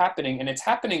that are happening, and it's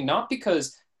happening not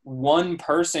because one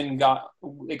person got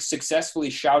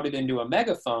successfully shouted into a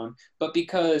megaphone, but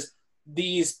because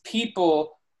these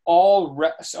people all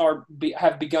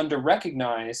have begun to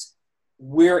recognize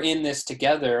we're in this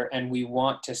together, and we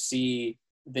want to see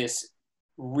this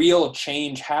real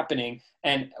change happening.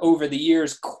 And over the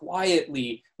years,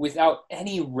 quietly, without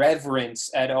any reverence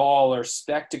at all or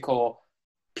spectacle,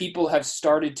 people have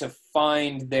started to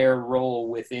find their role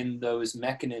within those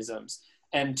mechanisms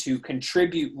and to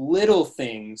contribute little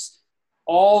things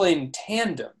all in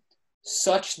tandem,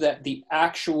 such that the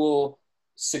actual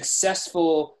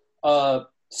successful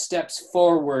steps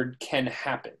forward can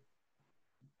happen.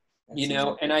 You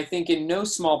know, and I think in no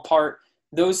small part,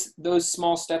 those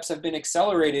small steps have been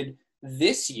accelerated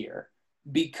this year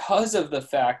because of the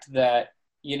fact that,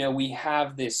 you know, we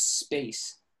have this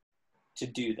space to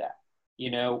do that.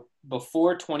 You know,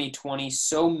 before 2020,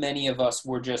 so many of us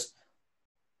were just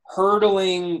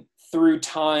hurtling through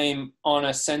time on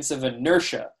a sense of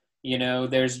inertia. You know,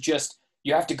 there's just,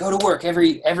 you have to go to work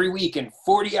every week, and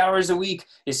 40 hours a week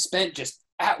is spent just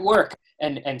at work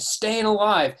and staying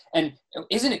alive. And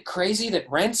isn't it crazy that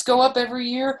rents go up every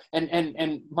year,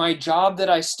 and my job that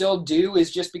I still do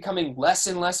is just becoming less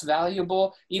and less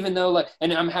valuable, even though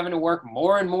and I'm having to work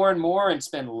more and more and more and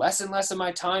spend less and less of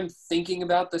my time thinking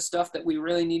about the stuff that we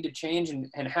really need to change,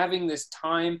 and having this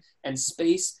time and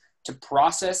space to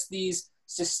process these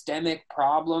systemic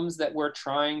problems that we're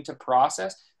trying to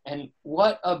process. And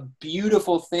what a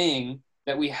beautiful thing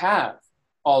that we have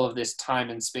all of this time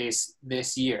and space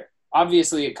this year.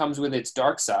 Obviously, it comes with its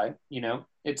dark side. You know,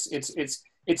 it's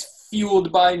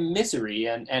fueled by misery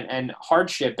and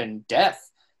hardship and death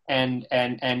and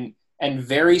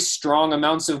very strong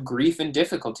amounts of grief and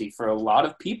difficulty for a lot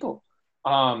of people,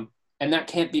 and that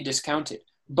can't be discounted.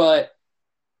 But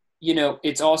you know,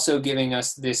 it's also giving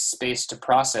us this space to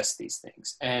process these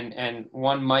things, and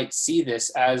one might see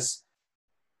this as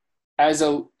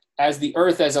the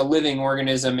earth as a living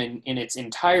organism in its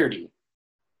entirety.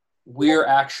 We're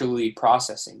actually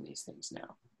processing these things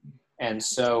now. And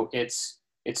so it's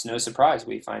no surprise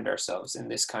we find ourselves in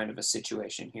this kind of a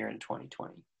situation here in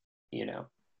 2020, you know?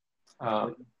 I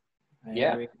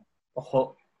agree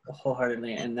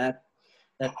wholeheartedly. And that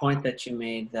point that you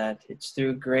made, that it's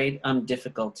through great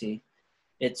difficulty,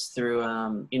 it's through,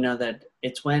 you know, that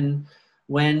it's when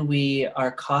we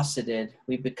are cosseted,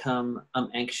 we become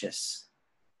anxious.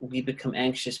 we become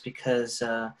anxious because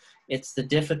it's the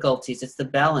difficulties, it's the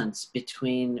balance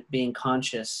between being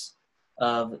conscious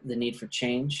of the need for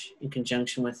change in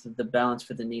conjunction with the balance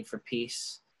for the need for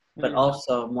peace. But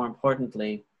also, more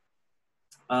importantly,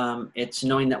 it's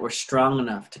knowing that we're strong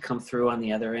enough to come through on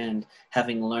the other end,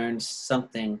 having learned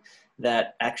something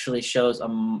that actually shows a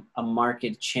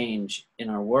marked change in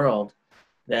our world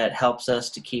that helps us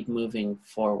to keep moving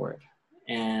forward.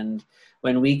 And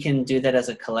when we can do that as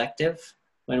a collective,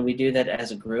 when we do that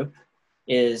as a group,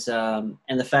 and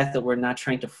the fact that we're not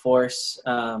trying to force,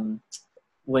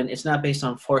 when it's not based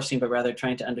on forcing, but rather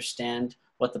trying to understand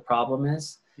what the problem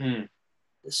is.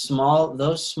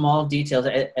 Those small details,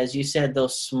 as you said,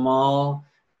 those small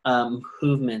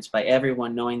movements by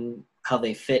everyone knowing how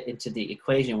they fit into the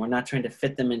equation. We're not trying to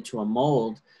fit them into a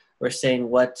mold. We're saying,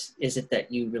 what is it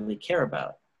that you really care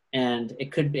about? And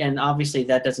it could be, and obviously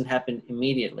that doesn't happen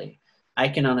immediately. I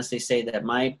can honestly say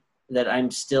that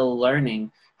I'm still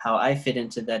learning how I fit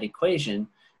into that equation,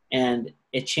 and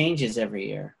it changes every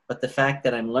year. But the fact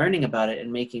that I'm learning about it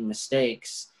and making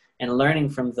mistakes and learning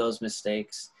from those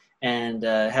mistakes and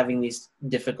having these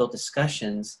difficult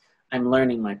discussions, I'm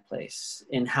learning my place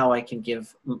in how I can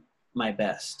give my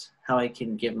best,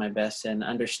 and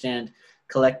understand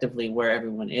collectively where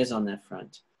everyone is on that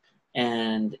front.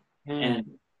 And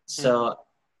so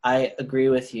I agree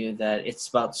with you that it's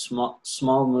about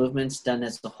small movements done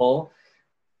as a whole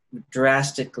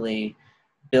drastically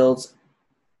builds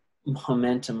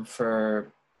momentum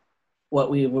for what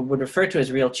we would refer to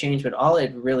as real change, but all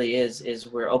it really is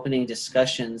we're opening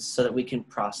discussions so that we can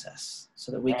process,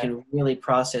 so that we can really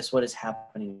process what is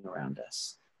happening around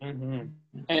us. And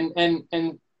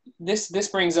this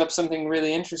brings up something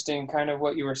really interesting. Kind of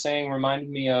what you were saying reminded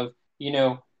me of,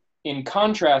 in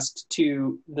contrast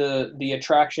to the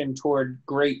attraction toward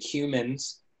great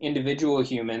humans, individual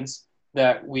humans,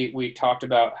 that we talked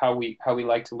about how we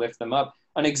like to lift them up.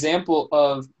 An example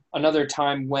of another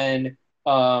time when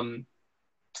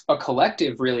a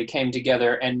collective really came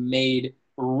together and made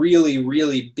really,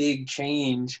 really big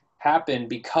change happen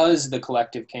because the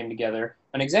collective came together.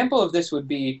 An example of this would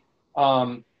be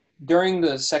during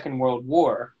the Second World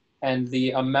War and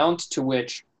the amount to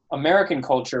which American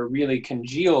culture really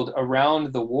congealed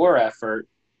around the war effort.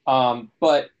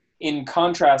 But in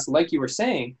contrast, like you were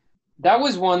saying, that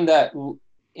was one that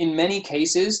in many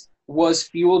cases was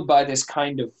fueled by this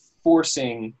kind of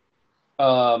forcing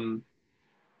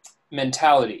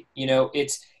mentality.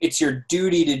 It's your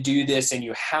duty to do this, and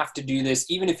you have to do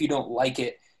this even if you don't like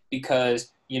it,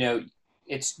 because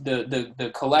it's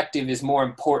the collective is more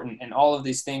important, and all of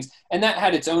these things. And that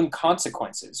had its own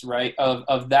consequences, right,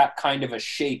 of that kind of a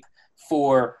shape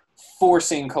for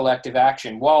forcing collective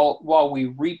action. While we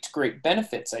reaped great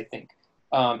benefits, I think,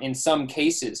 in some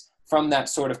cases from that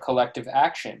sort of collective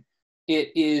action,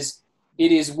 it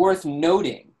is worth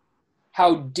noting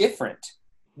how different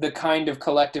the kind of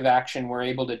collective action we're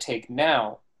able to take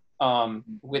now,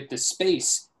 with the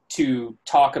space to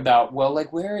talk about, well,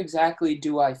 like, where exactly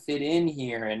do I fit in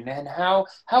here? And how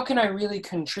can I really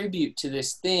contribute to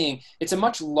this thing? It's a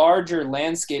much larger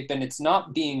landscape, and it's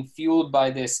not being fueled by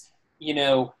this,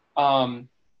 it's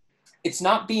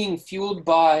not being fueled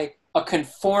by a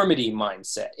conformity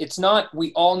mindset. It's not,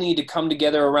 we all need to come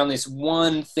together around this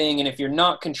one thing. And if you're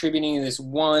not contributing to this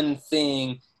one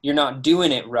thing, you're not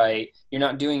doing it right. You're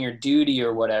not doing your duty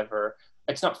or whatever.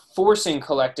 It's not forcing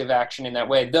collective action in that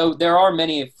way, though there are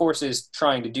many forces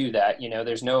trying to do that.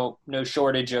 There's no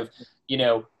shortage of,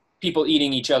 people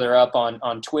eating each other up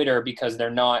on Twitter because they're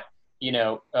not,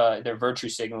 they're virtue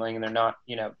signaling and they're not,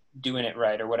 doing it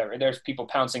right or whatever. There's people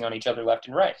pouncing on each other left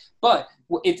and right. But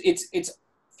it's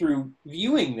through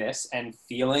viewing this and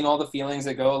feeling all the feelings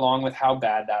that go along with how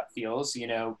bad that feels,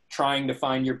 trying to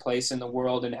find your place in the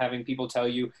world and having people tell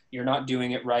you you're not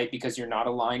doing it right because you're not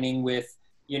aligning with,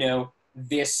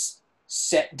 this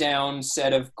set down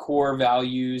set of core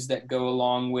values that go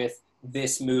along with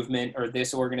this movement or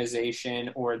this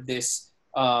organization or this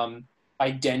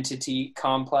identity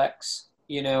complex,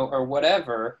 or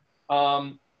whatever.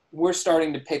 We're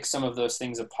starting to pick some of those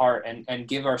things apart and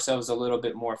give ourselves a little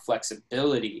bit more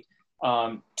flexibility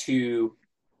to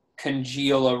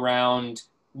congeal around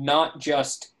not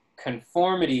just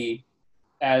conformity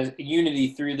as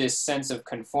unity through this sense of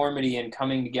conformity and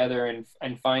coming together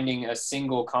and finding a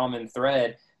single common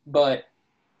thread, but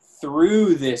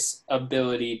through this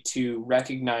ability to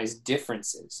recognize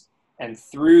differences and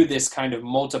through this kind of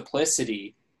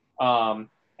multiplicity.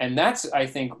 And that's, I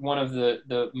think, one of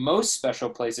the most special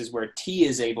places where tea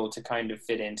is able to kind of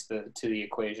fit into the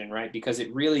equation, right? Because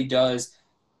it really does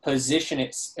position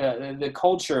the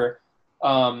culture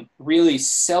really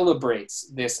celebrates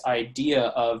this idea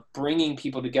of bringing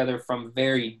people together from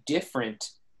very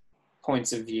different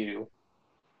points of view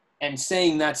and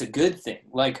saying that's a good thing.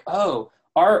 Like, oh,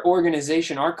 our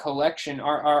organization, our collection,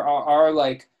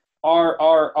 our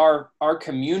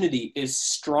community is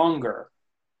stronger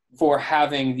for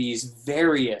having these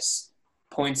various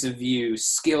points of view,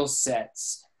 skill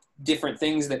sets, different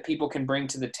things that people can bring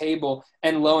to the table.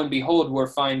 And lo and behold, we're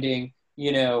finding,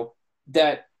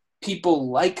 that people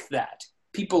like that.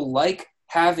 People like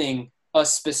having a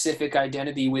specific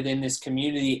identity within this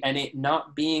community and it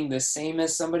not being the same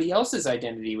as somebody else's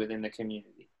identity within the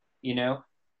community.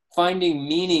 Finding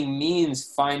meaning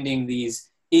means finding these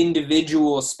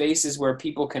individual spaces where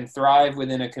people can thrive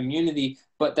within a community,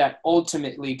 but that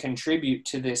ultimately contribute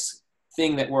to this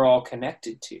thing that we're all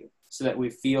connected to, so that we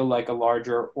feel like a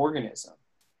larger organism,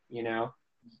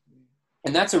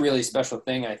 and that's a really special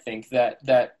thing, I think,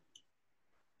 that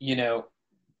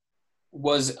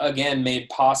was again made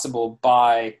possible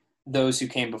by those who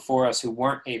came before us who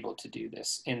weren't able to do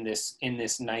this in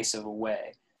this nice of a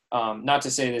way. Not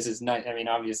to say this is nice. I mean,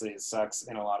 obviously it sucks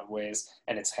in a lot of ways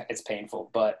and it's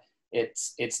painful, but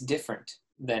it's different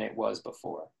than it was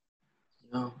before.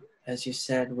 As you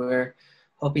said, we're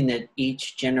hoping that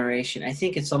each generation, I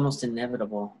think it's almost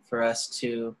inevitable for us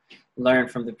to learn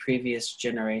from the previous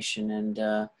generation,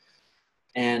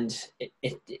 and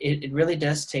it really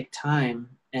does take time.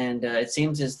 And it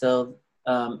seems as though,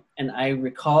 and I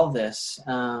recall this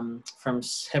from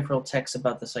several texts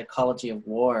about the psychology of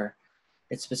war.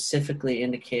 It specifically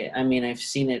indicate, I mean, I've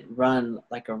seen it run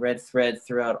like a red thread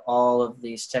throughout all of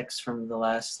these texts from the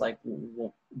last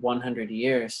 100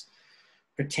 years,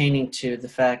 pertaining to the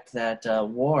fact that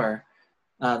war,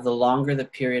 the longer the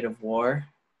period of war,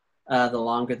 the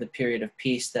longer the period of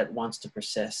peace that wants to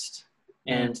persist.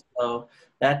 And so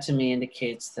that to me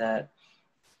indicates that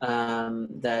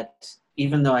that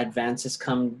even though advances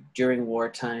come during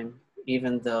wartime,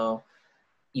 even though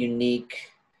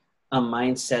unique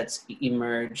mindsets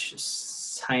emerge,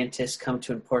 scientists come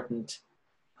to important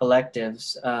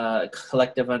collectives,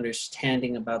 collective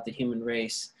understanding about the human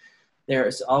race, there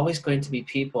is always going to be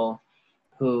people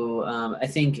who I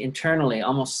think internally,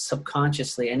 almost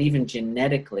subconsciously, and even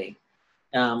genetically,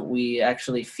 we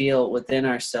actually feel within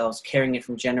ourselves, carrying it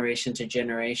from generation to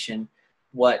generation,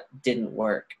 what didn't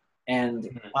work.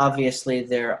 And obviously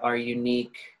there are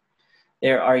unique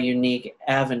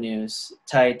avenues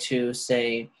tied to,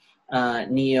 say,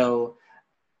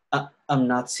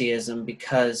 neo-Nazism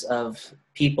because of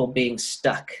people being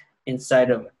stuck inside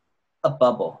of a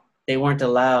bubble. They weren't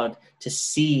allowed to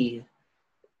see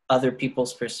other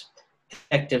people's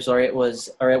perspectives, or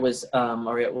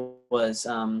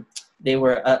they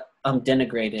were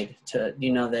denigrated to,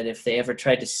 that if they ever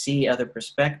tried to see other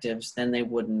perspectives, then they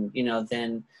wouldn't,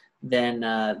 then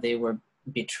they were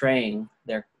betraying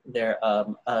their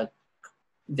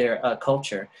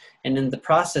culture. And in the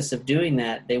process of doing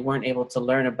that, they weren't able to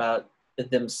learn about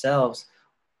themselves.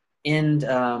 And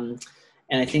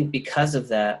I think because of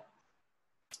that,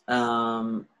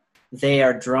 they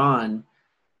are drawn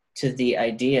to the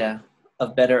idea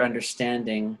of better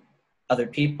understanding other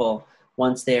people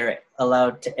once they are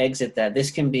allowed to exit that. This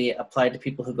can be applied to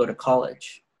people who go to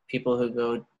college, people who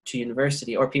go to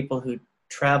university, or people who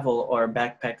travel or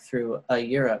backpack through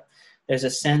Europe. There's a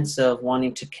sense of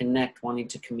wanting to connect, wanting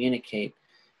to communicate,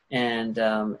 and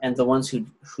the ones who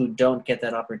don't get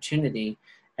that opportunity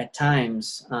at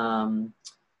times, that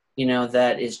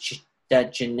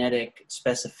genetic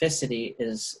specificity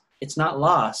it's not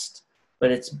lost,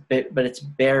 but it's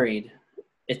buried.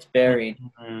 It's buried.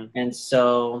 Mm-hmm. And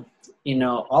so,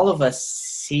 all of us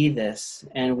see this,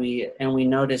 and we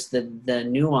notice the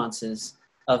nuances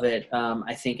of it,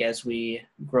 I think, as we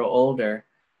grow older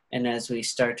and as we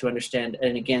start to understand.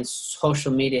 And again,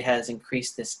 social media has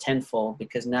increased this tenfold,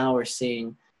 because now we're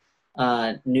seeing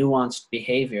nuanced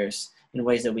behaviors in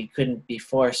ways that we couldn't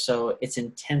before. So it's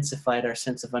intensified our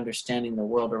sense of understanding the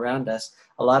world around us.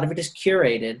 A lot of it is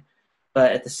curated,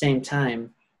 but at the same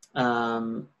time,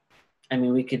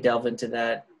 we could delve into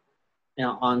that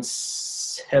on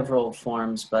several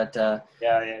forms, but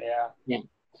yeah.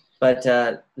 But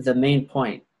the main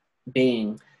point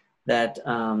being that,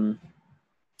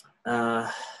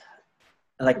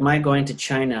 like my going to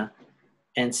China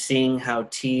and seeing how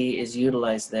tea is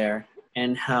utilized there,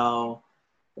 and how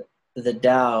the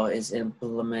Tao is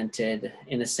implemented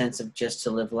in a sense of just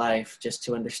to live life, just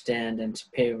to understand and to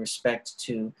pay respect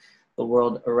to the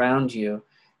world around you,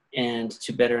 and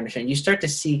to better understand. You start to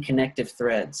see connective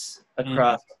threads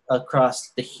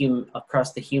across the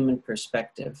human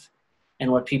perspective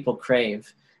and what people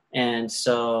crave. And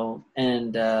so,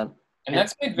 And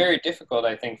that's made very difficult,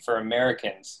 I think, for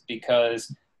Americans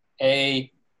because there's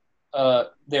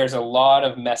a lot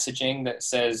of messaging that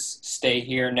says stay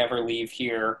here, never leave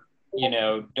here,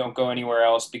 don't go anywhere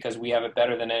else because we have it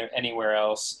better than anywhere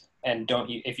else. And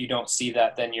if you don't see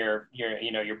that, then you're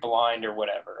blind or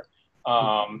whatever.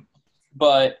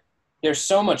 But there's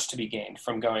so much to be gained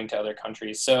from going to other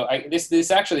countries. So this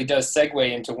actually does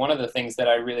segue into one of the things that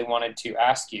I really wanted to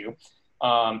ask you,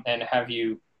 and have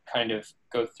you kind of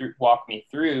walk me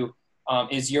through,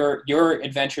 is your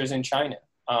adventures in China.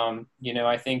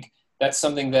 I think that's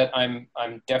something that I'm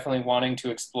definitely wanting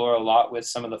to explore a lot with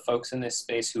some of the folks in this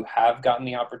space who have gotten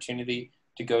the opportunity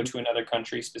to go to another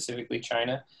country, specifically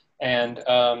China. And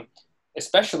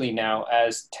especially now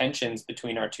as tensions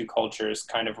between our two cultures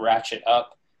kind of ratchet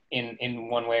up in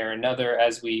one way or another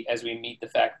as we meet the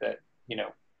fact that,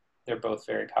 they're both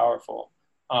very powerful.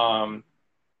 I'm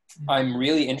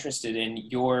really interested in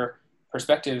your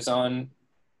perspectives on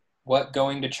what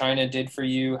going to China did for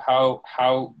you, how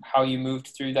you moved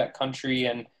through that country,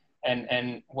 and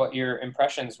what your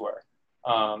impressions were,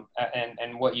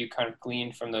 and what you kind of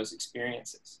gleaned from those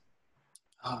experiences.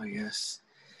 Oh, yes.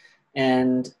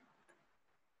 And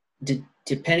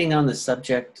depending on the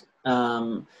subject,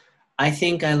 I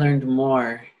think I learned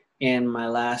more in my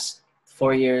last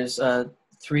 4 years,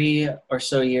 3 or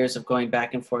so years of going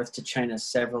back and forth to China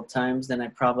several times than I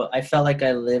felt like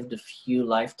I lived a few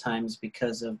lifetimes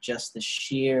because of just the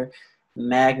sheer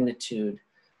magnitude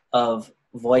of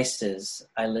voices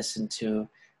I listened to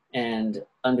and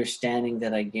understanding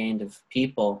that I gained of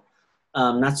people.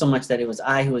 Not so much that it was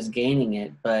I who was gaining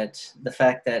it, but the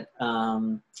fact that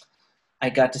I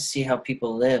got to see how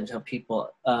people lived, how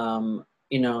people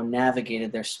navigated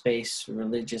their space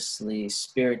religiously,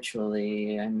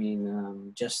 spiritually. I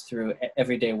mean, just through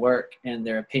everyday work and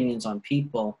their opinions on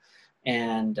people,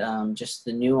 and just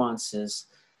the nuances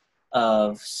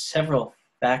of several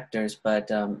factors.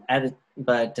 But I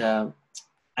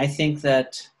think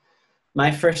that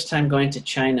my first time going to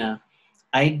China,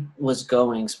 I was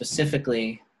going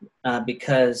specifically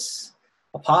because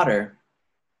a potter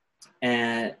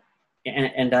and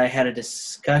I had a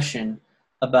discussion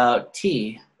about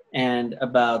tea and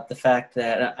about the fact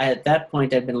that at that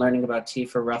point I'd been learning about tea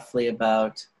for roughly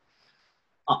about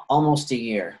almost a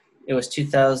year. It was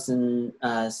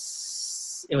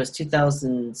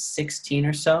 2016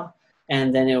 or so,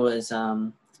 and then it was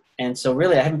and so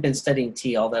really I haven't been studying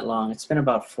tea all that long. It's been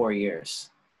about 4 years.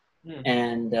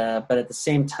 And but at the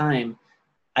same time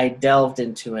I delved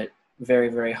into it very,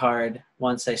 very hard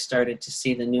once I started to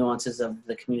see the nuances of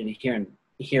the community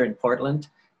here in Portland.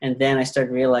 And then I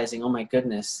started realizing, oh my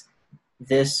goodness,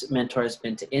 this mentor has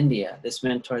been to India, this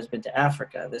mentor has been to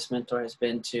Africa, this mentor has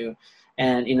been to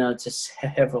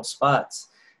several spots.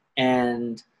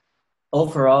 And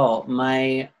overall,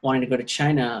 my wanting to go to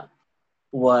China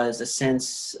was a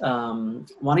sense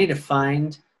wanting to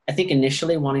find, I think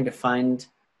initially wanting to find,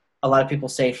 a lot of people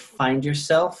say find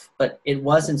yourself, but it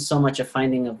wasn't so much a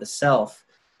finding of the self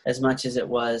as much as it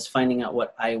was finding out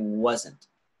what I wasn't.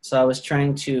 So I was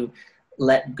trying to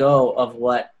let go of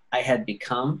what I had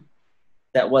become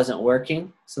that wasn't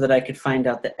working so that I could find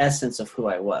out the essence of who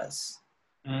I was.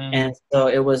 And so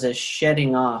it was a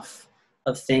shedding off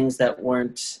of things that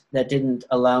didn't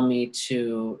allow me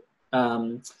to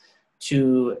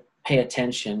pay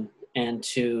attention and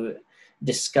to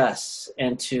discuss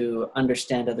and to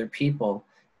understand other people.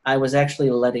 I was actually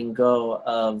letting go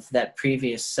of that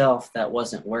previous self that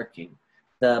wasn't working.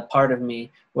 The part of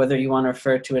me, whether you want to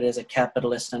refer to it as a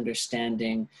capitalist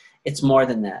understanding, it's more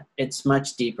than that. It's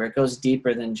much deeper. It goes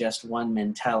deeper than just one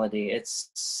mentality. It's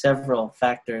several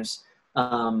factors.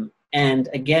 And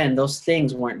again, those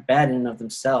things weren't bad in and of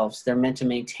themselves. They're meant to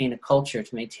maintain a culture,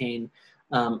 to maintain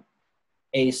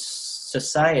a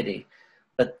society.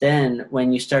 But then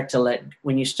when you start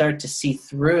to see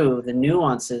through the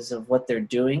nuances of what they're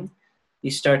doing,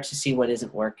 you start to see what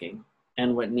isn't working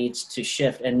and what needs to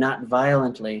shift, and not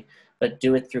violently, but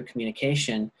do it through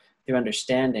communication, through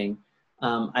understanding.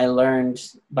 I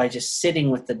learned by just sitting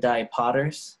with the Dai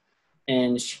potters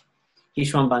in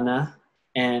Xishuangbanna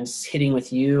and hitting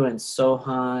with you and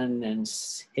Sohan and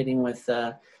hitting with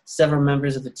several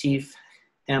members of the tea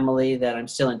family that I'm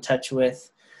still in touch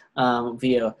with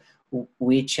via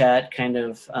WeChat, kind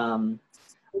of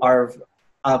are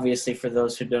obviously, for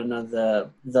those who don't know,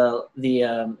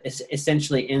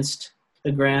 essentially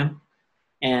Instagram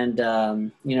and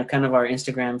kind of our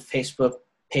Instagram, Facebook,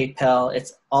 PayPal.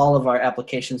 It's all of our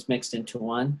applications mixed into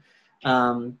one.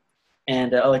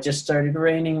 It just started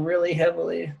raining really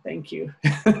heavily. Thank you.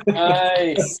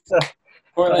 Nice.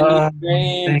 Portland needs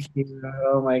rain. Thank you.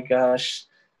 Oh my gosh,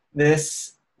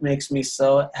 this makes me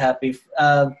so happy.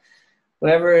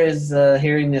 Whoever is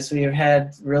hearing this, we have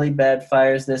had really bad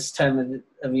fires this time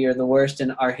of year, the worst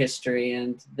in our history,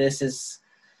 and this is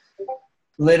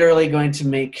literally going to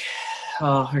make,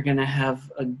 we're going to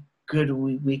have a good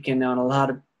weekend now, and a lot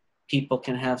of people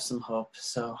can have some hope.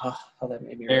 So, that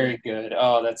made me Very really, good.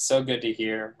 Oh, that's so good to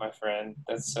hear, my friend.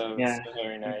 That's so, yeah. so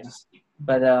very nice.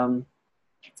 But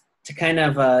to kind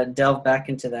of delve back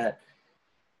into that,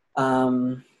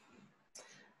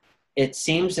 it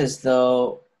seems as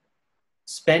though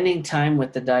spending time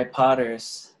with the Dai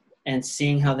Potters and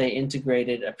seeing how they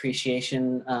integrated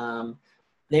appreciation,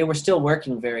 they were still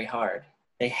working very hard.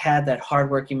 They had that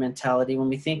hardworking mentality. When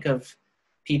we think of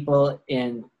people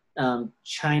in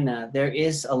China, there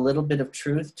is a little bit of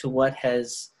truth to what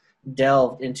has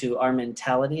delved into our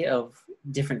mentality of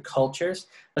different cultures,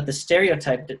 but the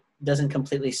stereotype doesn't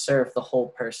completely serve the whole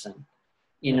person,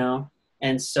 you know?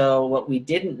 And so what we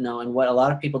didn't know, and what a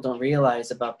lot of people don't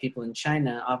realize about people in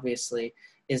China, obviously,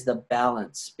 is the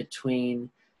balance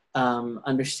between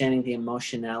understanding the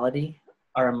emotionality,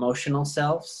 our emotional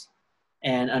selves,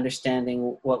 and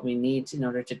understanding what we need in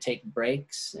order to take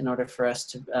breaks, in order for us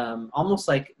to, almost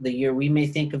like we may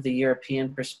think of the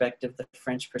European perspective, the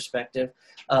French perspective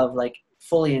of like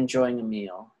fully enjoying a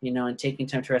meal, you know, and taking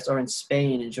time to rest, or in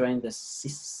Spain, enjoying the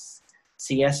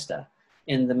siesta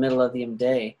in the middle of the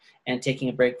day and taking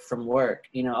a break from work.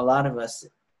 You know, a lot of us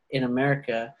in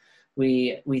America,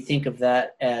 we think of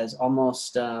that as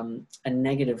almost a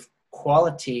negative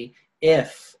quality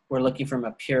if we're looking from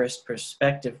a purist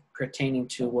perspective pertaining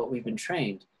to what we've been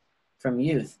trained from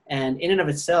youth. And in and of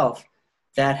itself,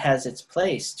 that has its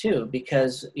place too,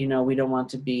 because, you know, we don't want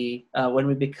to be, when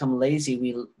we become lazy,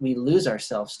 we lose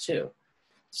ourselves too.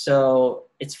 So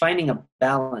it's finding a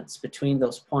balance between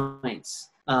those points.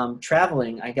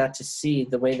 Traveling, I got to see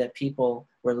the way that people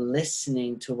were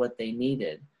listening to what they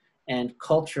needed. And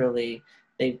culturally,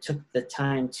 they took the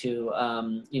time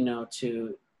to, you know,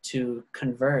 to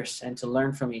converse and to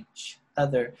learn from each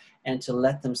other and to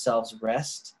let themselves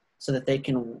rest so that they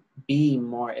can be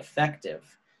more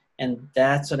effective. And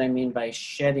that's what I mean by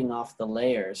shedding off the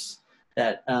layers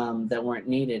that that weren't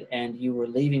needed, and you were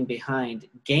leaving behind,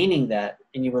 gaining that,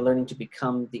 and you were learning to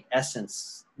become the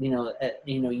essence.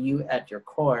 You at your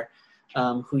core,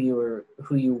 who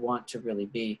you want to really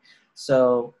be.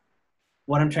 So,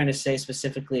 what I'm trying to say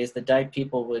specifically is the Dai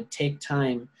people would take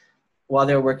time while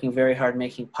they were working very hard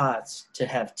making pots to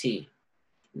have tea.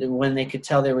 When they could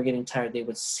tell they were getting tired, they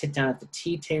would sit down at the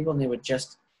tea table and they would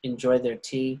just enjoy their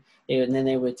tea. And then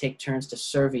they would take turns to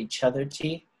serve each other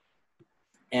tea.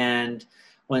 And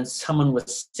when someone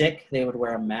was sick, they would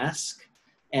wear a mask.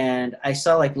 And I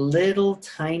saw like little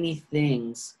tiny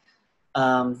things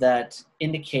that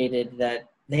indicated that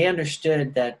they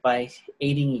understood that by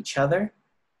aiding each other,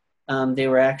 they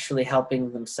were actually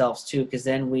helping themselves too, because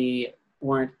then we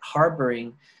weren't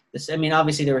harboring this. I mean,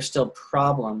 obviously there were still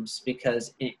problems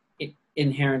because it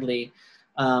inherently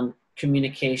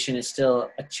communication is still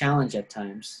a challenge at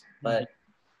times. But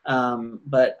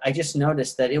I just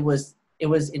noticed that it was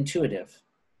intuitive.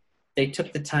 They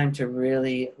took the time to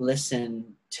really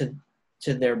listen to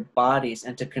their bodies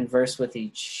and to converse with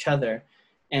each other,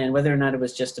 and whether or not it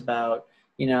was just about,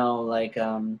 you know, like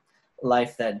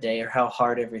life that day or how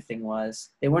hard everything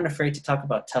was, they weren't afraid to talk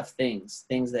about tough things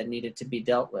that needed to be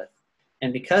dealt with.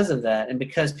 And because of that, and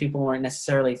because people weren't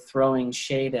necessarily throwing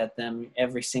shade at them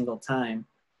every single time,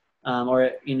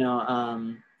 I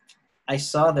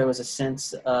saw there was a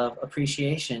sense of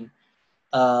appreciation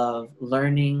of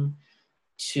learning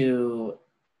to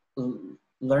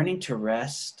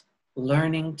rest,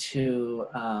 learning to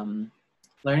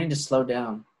slow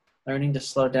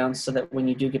down so that when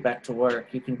you do get back to work,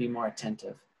 you can be more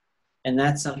attentive. And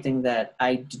that's something that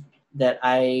I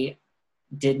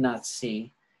did not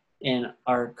see in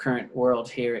our current world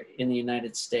here in the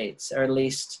United States, or at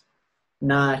least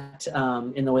not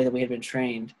in the way that we had been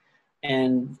trained.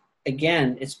 And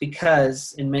again, it's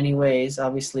because in many ways,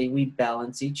 obviously, we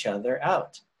balance each other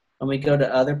out. When we go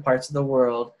to other parts of the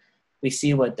world, we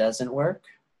see what doesn't work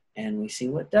and we see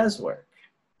what does work.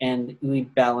 And we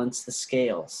balance the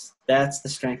scales. That's the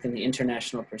strength in the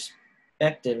international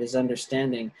perspective, is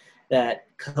understanding that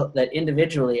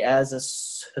individually as a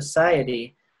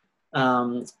society,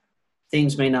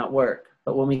 things may not work.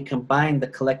 But when we combine the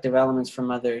collective elements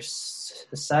from other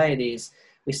societies,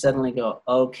 we suddenly go,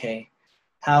 okay,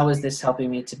 how is this helping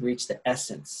me to reach the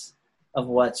essence of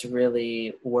what's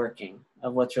really working,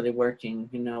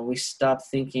 You know, we stop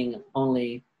thinking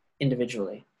only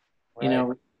individually, Right. you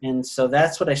know, and so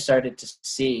that's what I started to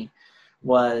see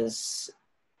was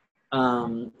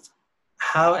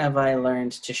how have I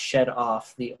learned to shed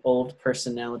off the old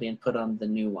personality and put on the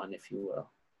new one, if you will.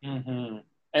 Hmm.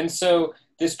 And so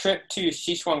this trip to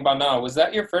Xishuangbanna, was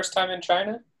that your first time in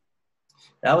China?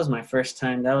 That was my first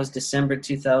time. That was December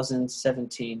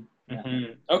 2017. Yeah.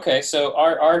 Okay, so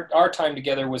our time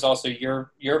together was also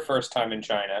your first time in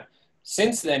China.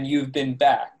 Since then, you've been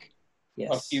back a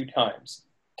Yes. few times.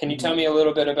 Can you tell Mhm. me a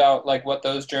little bit about like what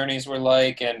those journeys were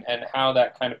like and how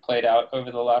that kind of played out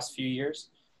over the last few years?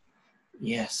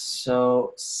 Yes.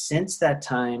 So since that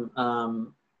time,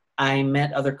 I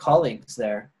met other colleagues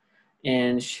there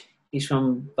in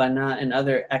Xishuangbanna and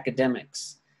other academics,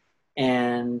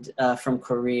 and from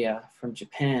Korea, from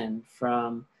Japan,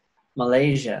 from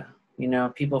Malaysia. You know,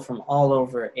 people from all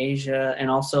over Asia, and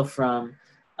also from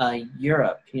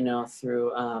Europe.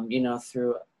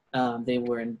 They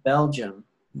were in Belgium,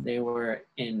 they were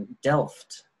in Delft.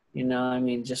 You know, I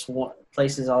mean, just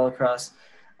places all across.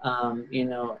 You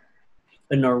know,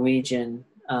 the Norwegian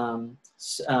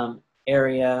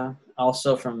area, also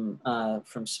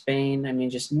from Spain. I mean,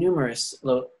 just numerous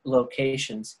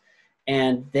locations,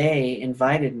 and they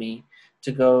invited me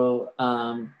to go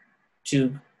to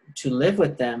to live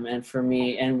with them, and for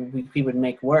me, and we would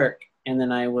make work, and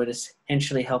then I would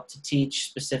essentially help to teach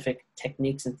specific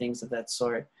techniques and things of that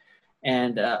sort,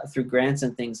 and through grants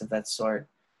and things of that sort.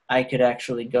 I could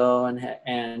actually go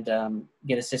and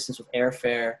get assistance with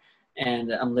airfare and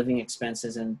living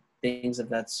expenses and things of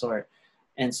that sort.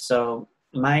 And so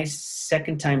my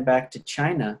second time back to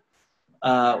China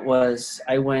was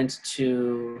I went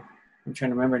to, I'm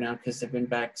trying to remember now because I've been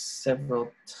back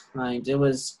several times. It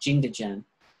was Jingdezhen,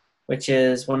 which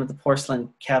is one of the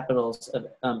porcelain capitals of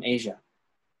Asia.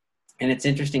 And it's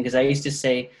interesting because I used to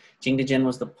say Jingdezhen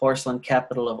was the porcelain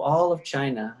capital of all of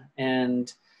China.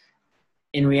 And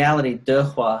in reality,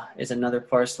 Dehua is another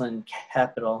porcelain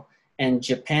capital. And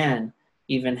Japan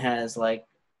even has like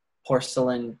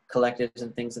porcelain collectives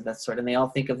and things of that sort. And they all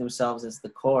think of themselves as the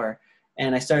core.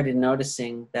 And I started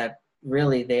noticing that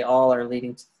really they all are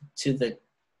leading to the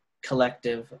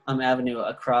collective avenue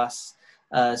across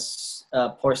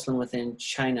porcelain within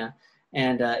China.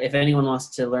 And if anyone wants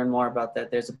to learn more about that,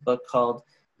 there's a book called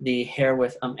The Hair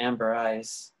with Amber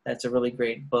Eyes. That's a really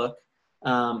great book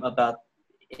about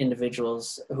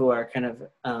individuals who are kind of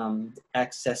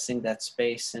accessing that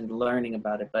space and learning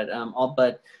about it. But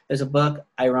there's a book,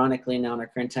 ironically, now in our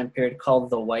current time period, called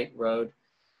The White Road,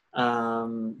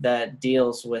 that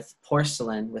deals with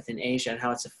porcelain within Asia and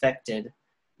how it's affected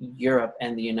Europe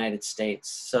and the United States.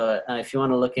 So if you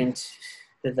want to look into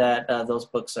that, those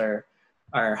books are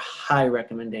high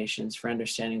recommendations for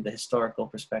understanding the historical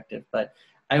perspective. But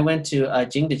I went to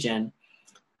Jingdezhen,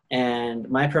 and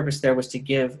my purpose there was to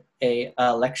give a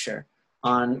lecture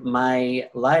on my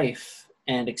life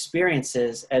and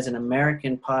experiences as an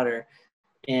American potter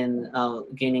in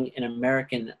gaining an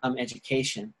American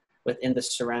education within the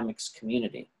ceramics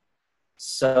community.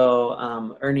 So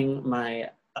earning my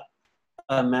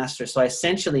master's. So I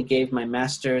essentially gave my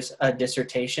master's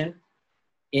dissertation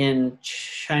in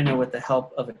China with the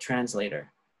help of a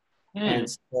translator. Hmm.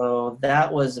 And so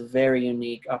that was a very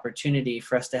unique opportunity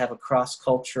for us to have a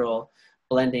cross-cultural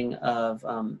blending of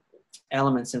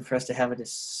elements and for us to have a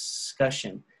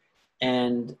discussion.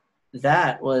 And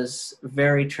that was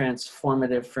very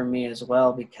transformative for me as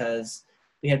well, because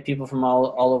we had people from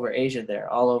all over Asia there,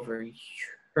 all over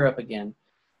Europe again.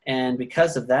 And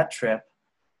because of that trip,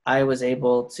 I was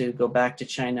able to go back to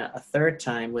China a third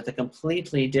time with a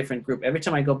completely different group. Every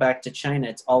time I go back to China,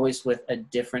 it's always with a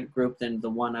different group than the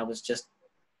one I was just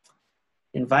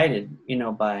invited,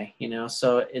 by.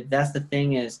 So that's the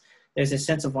thing, is there's a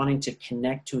sense of wanting to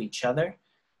connect to each other.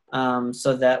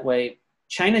 So that way,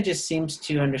 China just seems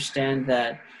to understand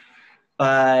that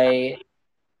by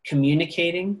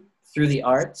communicating through the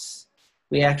arts,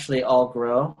 we actually all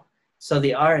grow. So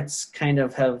the arts kind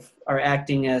of are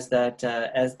acting as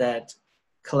that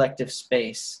collective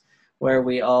space where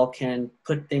we all can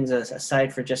put things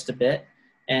aside for just a bit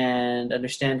and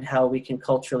understand how we can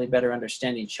culturally better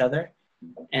understand each other.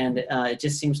 And it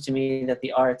just seems to me that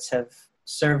the arts have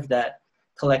served that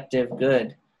collective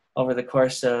good over the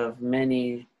course of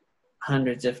many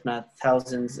hundreds, if not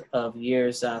thousands of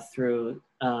years, through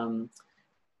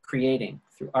creating,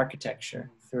 through architecture,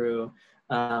 through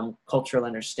cultural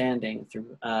understanding,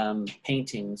 through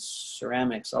paintings,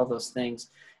 ceramics, all those things.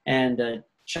 And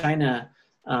China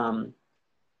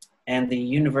and the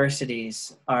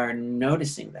universities are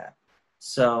noticing that.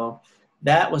 So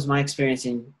that was my experience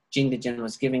in Jingdezhen,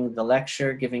 was giving the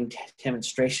lecture, giving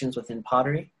demonstrations within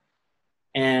pottery.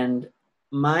 And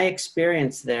my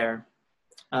experience there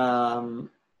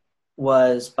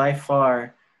was by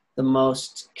far the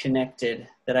most connected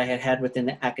that I had had within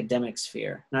the academic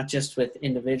sphere, not just with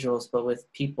individuals, but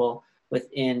with people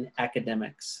within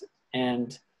academics.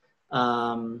 And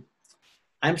I'm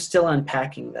still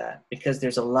unpacking that because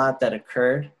there's a lot that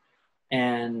occurred.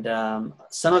 And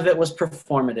some of it was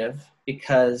performative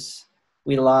because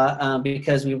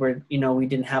because we were, we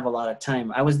didn't have a lot of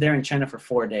time. I was there in China for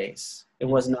 4 days. It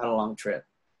was not a long trip.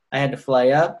 I had to fly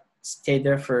up, stayed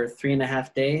there for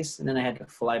 3.5 days, and then I had to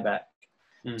fly back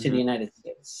to the United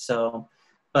States. So,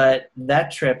 but that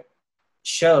trip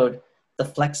showed the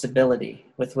flexibility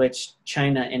with which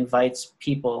China invites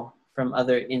people from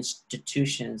other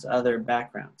institutions, other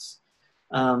backgrounds.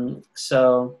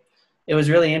 So it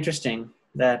was really interesting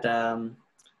that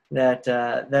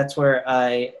that's where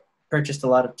I purchased a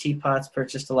lot of teapots,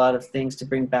 purchased a lot of things to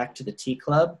bring back to the tea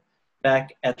club,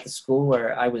 back at the school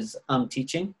where I was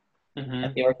teaching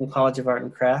at the Oregon College of Art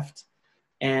and Craft,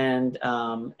 and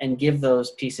give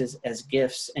those pieces as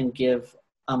gifts and give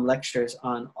lectures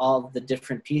on all the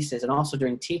different pieces, and also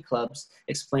during tea clubs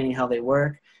explaining how they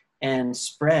work and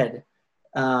spread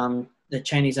the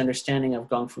Chinese understanding of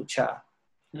Gong Fu Cha.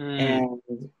 And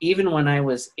even when I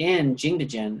was in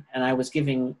Jingdezhen and I was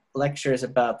giving lectures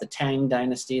about the Tang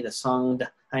Dynasty, the Song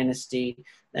Dynasty,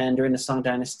 and during the Song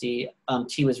Dynasty,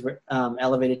 tea was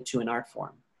elevated to an art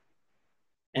form.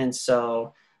 And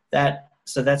so that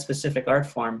specific art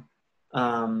form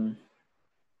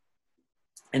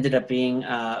ended up being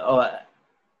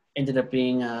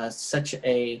such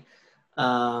a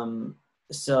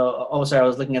sorry, I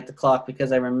was looking at the clock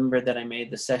because I remembered that I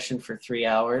made the session for 3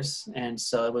 hours, and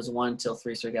so it was 1 till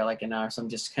 3, so we got like an hour. So I'm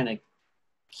just kind of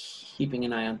keeping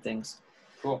an eye on things.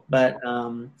 Cool. But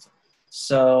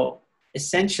so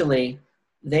essentially,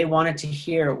 they wanted to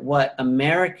hear what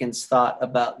Americans thought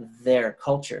about their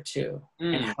culture too,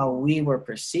 and how we were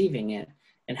perceiving it,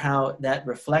 and how that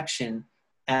reflection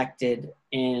acted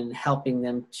in helping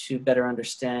them to better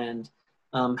understand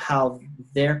how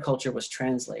their culture was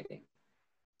translating.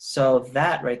 So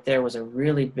that right there was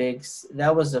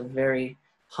that was a very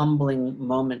humbling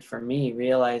moment for me,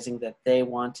 realizing that they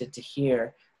wanted to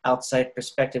hear outside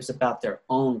perspectives about their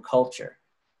own culture.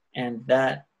 And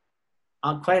that,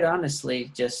 quite honestly,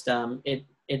 just it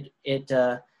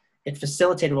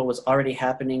facilitated what was already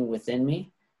happening within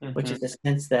me, which is the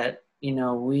sense that,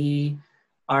 we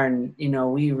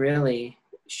really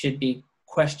should be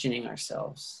questioning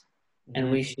ourselves,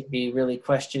 and we should be really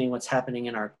questioning what's happening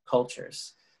in our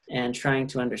cultures and trying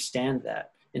to understand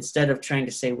that, instead of trying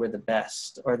to say we're the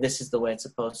best or this is the way it's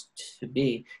supposed to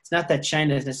be. It's not that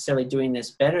China is necessarily doing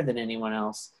this better than anyone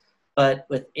else, but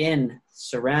within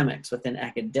ceramics, within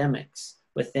academics,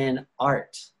 within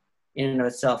art in and of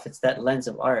itself, it's that lens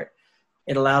of art.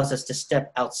 It allows us to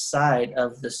step outside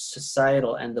of the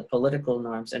societal and the political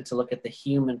norms and to look at the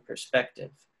human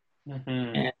perspective.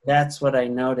 And that's what I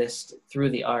noticed through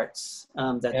the arts,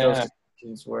 those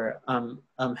discussions were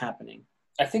happening.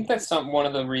 I think that's one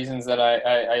of the reasons that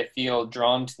I feel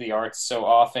drawn to the arts so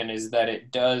often, is that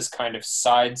it does kind of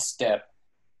sidestep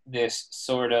this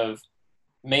sort of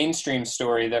mainstream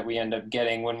story that we end up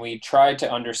getting when we try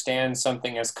to understand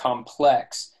something as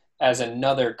complex as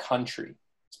another country,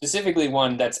 specifically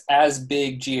one that's as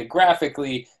big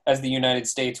geographically as the United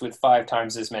States with 5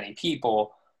 times as many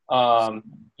people, and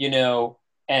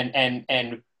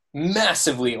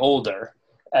massively older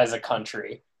as a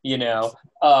country,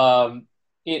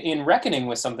 in reckoning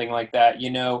with something like that,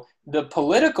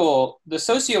 the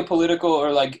socio-political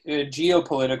or like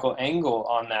geopolitical angle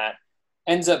on that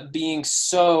ends up being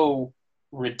so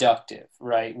reductive,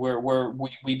 right? Where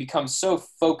we become so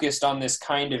focused on this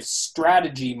kind of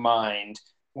strategy mind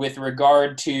with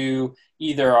regard to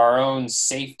either our own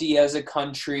safety as a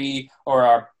country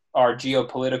or our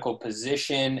geopolitical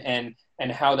position, and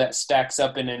how that stacks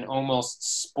up in an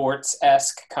almost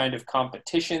sports-esque kind of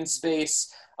competition space.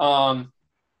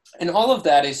 And all of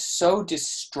that is so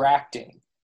distracting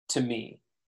to me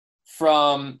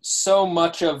from so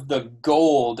much of the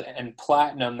gold and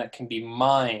platinum that can be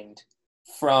mined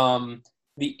from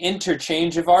the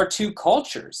interchange of our two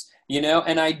cultures,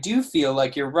 and I do feel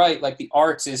like you're right. Like the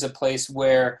arts is a place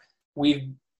where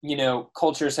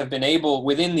cultures have been able,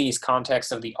 within these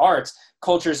contexts of the arts,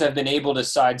 cultures have been able to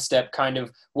sidestep kind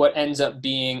of what ends up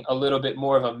being a little bit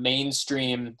more of a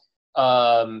mainstream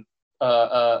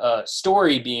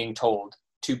story being told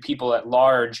to people at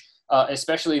large,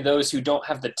 especially those who don't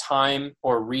have the time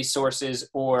or resources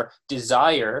or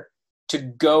desire to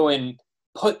go and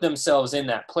put themselves in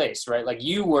that place, right? Like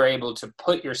you were able to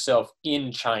put yourself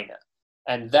in China,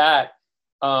 and that's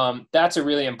a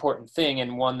really important thing,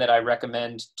 and one that I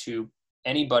recommend to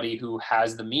anybody who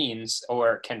has the means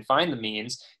or can find the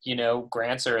means, you know,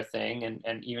 grants are a thing.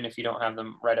 And even if you don't have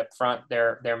them right up front,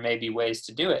 there may be ways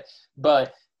to do it.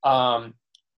 But,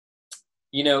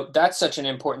 you know, that's such an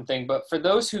important thing. But for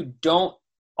those who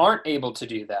aren't able to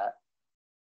do that,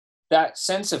 that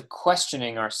sense of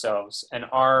questioning ourselves and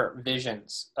our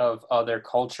visions of other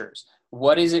cultures,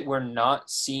 what is it we're not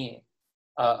seeing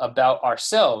about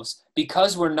ourselves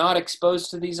because we're not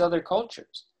exposed to these other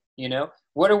cultures? You know,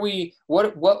 what are we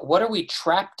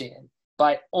trapped in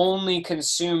by only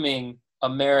consuming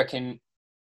American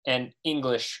and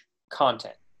English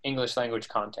content, English language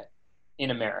content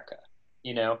in America?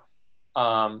 You know,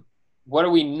 what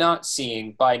are we not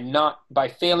seeing by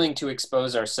failing to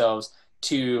expose ourselves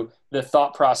to the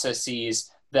thought processes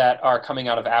that are coming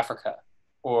out of Africa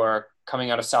or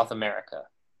coming out of South America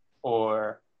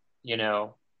or, you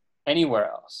know,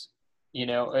 anywhere else? You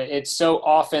know, it's so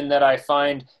often that I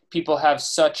find people have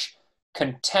such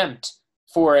contempt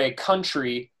for a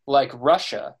country like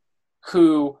Russia,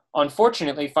 who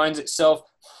unfortunately finds itself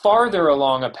farther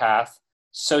along a path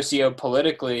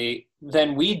sociopolitically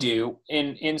than we do,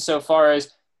 insofar as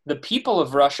the people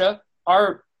of Russia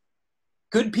are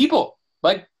good people.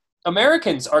 Like,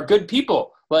 Americans are good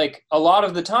people, like, a lot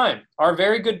of the time are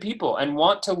very good people and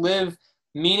want to live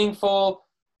meaningful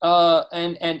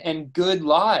and good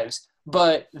lives,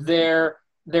 but their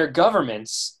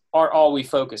governments are all we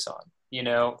focus on. You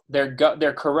know,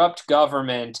 their corrupt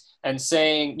government, and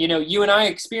saying, you know, you and I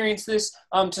experienced this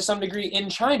to some degree in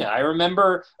China. I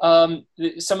remember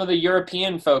some of the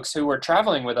European folks who were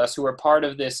traveling with us, who were part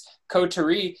of this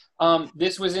coterie.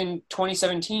 This was in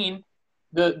 2017.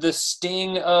 The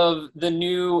sting of the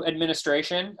new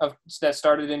administration that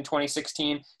started in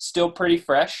 2016 still pretty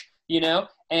fresh, you know,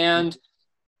 and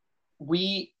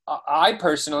I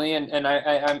personally, and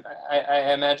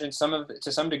I imagine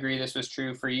to some degree this was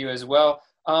true for you as well,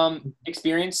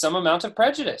 experienced some amount of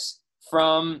prejudice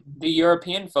from the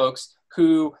European folks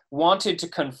who wanted to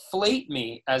conflate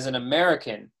me as an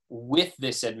American with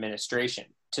this administration,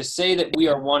 to say that we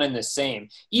are one and the same,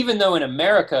 even though in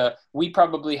America we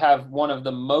probably have one of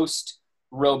the most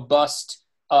robust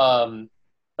or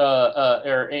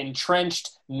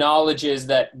entrenched knowledges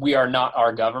that we are not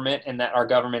our government, and that our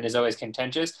government is always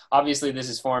contentious. Obviously, this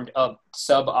has formed a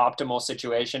suboptimal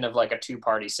situation of like a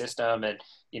two-party system, and,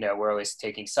 you know, we're always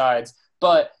taking sides.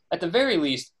 But at the very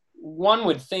least, one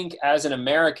would think as an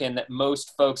American that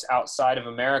most folks outside of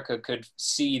America could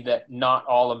see that not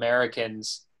all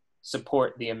Americans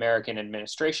support the American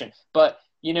administration. But,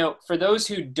 you know, for those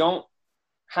who don't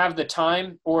have the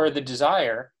time or the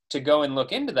desire to go and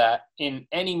look into that in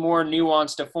any more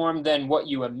nuanced a form than what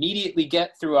you immediately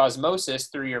get through osmosis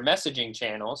through your messaging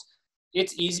channels,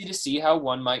 it's easy to see how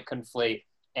one might conflate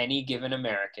any given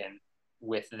American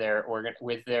with their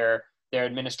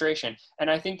administration. And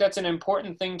I think that's an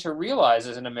important thing to realize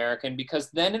as an American,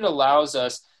 because then it allows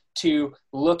us to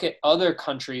look at other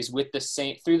countries with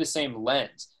through the same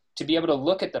lens, to be able to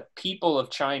look at the people of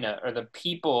China or the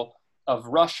people of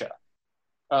Russia,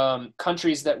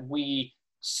 countries that we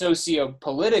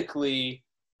sociopolitically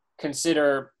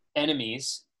consider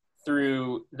enemies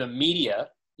through the media,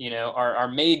 you know, are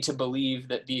made to believe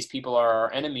that these people are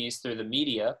our enemies through the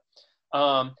media.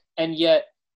 And yet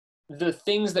the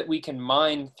things that we can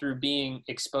mine through being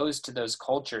exposed to those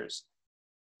cultures,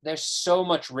 there's so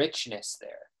much richness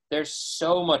there. There's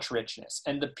so much richness,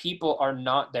 and the people are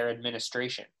not their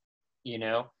administration, you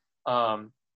know.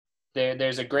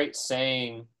 There's a great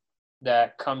saying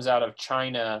that comes out of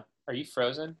China. Are you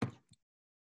frozen?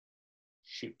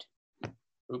 Shoot.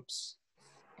 Oops.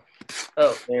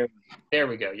 Oh, there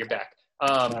we go. You're back.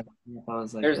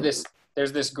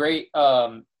 There's this great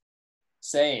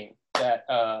saying that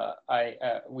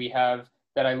we have,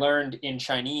 that I learned in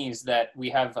Chinese, that we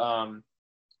have.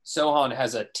 Sohan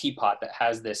has a teapot that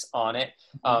has this on it,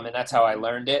 and that's how I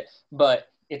learned it. But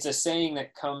it's a saying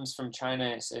that comes from China.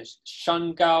 It says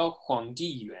 "Shan Gao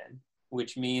Huangdi Yuan,"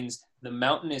 which means the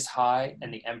mountain is high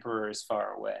and the emperor is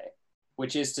far away.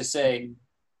 Which is to say,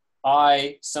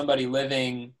 I, somebody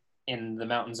living in the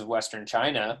mountains of Western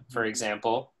China, for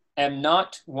example, am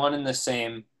not one and the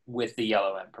same with the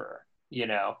Yellow Emperor. You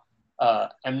know,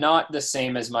 am not the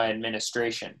same as my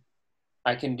administration.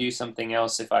 I can do something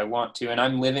else if I want to, and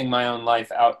I'm living my own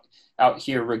life out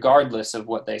here regardless of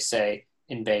what they say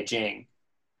in Beijing,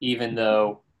 even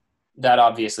though that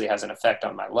obviously has an effect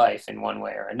on my life in one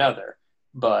way or another.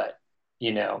 But,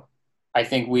 you know, I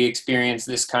think we experience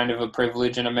this kind of a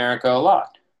privilege in America a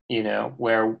lot, you know,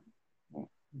 where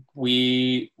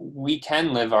we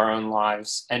can live our own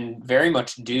lives, and very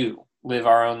much do live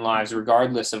our own lives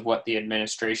regardless of what the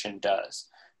administration does.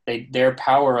 their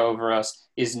power over us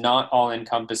is not all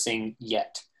encompassing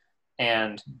yet.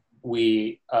 And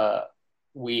we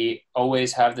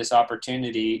always have this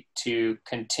opportunity to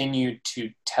continue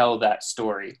to tell that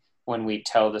story when we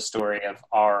tell the story of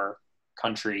our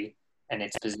country and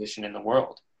its position in the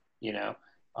world, you know?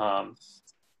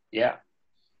 Yeah.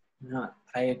 No,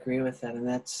 I agree with that. And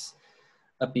that's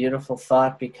a beautiful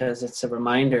thought, because it's a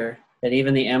reminder that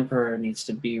even the emperor needs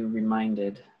to be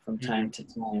reminded from time to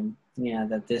time. Yeah,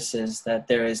 that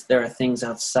there are things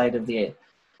outside of the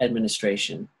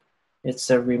administration. It's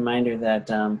a reminder that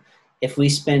if we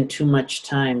spend too much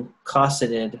time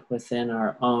cosseted within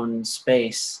our own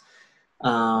space,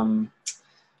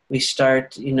 we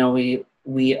start,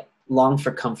 we long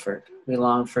for comfort, we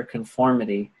long for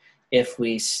conformity. If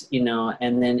we,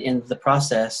 and then in the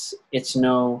process, it's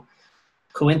no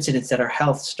coincidence that our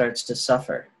health starts to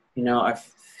suffer.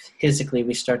 Physically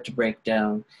we start to break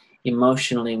down.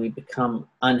 Emotionally we become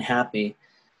unhappy.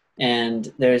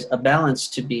 And there's a balance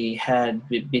to be had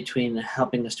between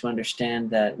helping us to understand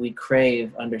that we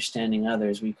crave understanding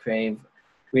others. We crave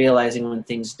realizing when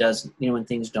things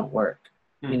don't work.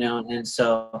 And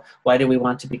so why do we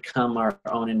want to become our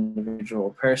own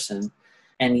individual person?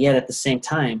 And yet at the same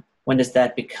time, when does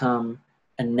that become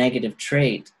a negative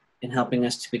trait in helping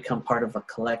us to become part of a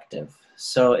collective?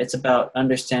 So it's about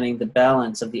understanding the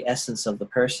balance of the essence of the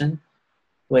person,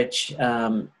 which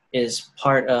is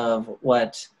part of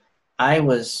what I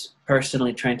was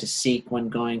personally trying to seek when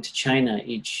going to China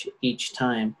each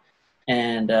time,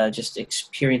 and just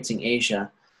experiencing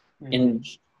Asia in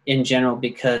general,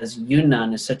 because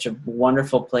Yunnan is such a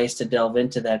wonderful place to delve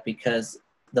into that, because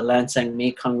the Lansang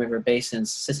Mekong River Basin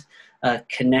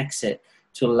connects it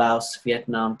to Laos,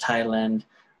 Vietnam, Thailand,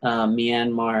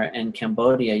 Myanmar, and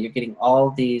Cambodia. You're getting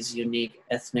all these unique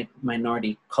ethnic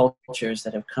minority cultures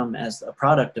that have come as a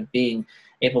product of being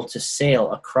able to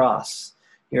sail across.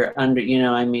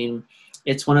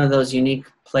 It's one of those unique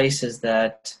places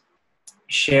that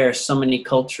share so many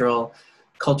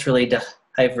culturally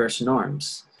diverse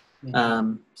norms.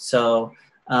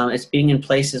 It's being in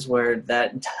places where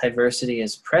that diversity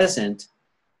is present,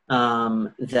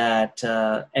 and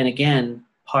again,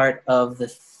 part of the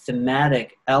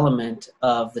thematic element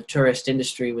of the tourist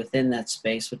industry within that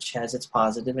space, which has its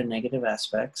positive and negative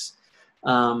aspects,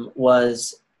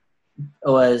 was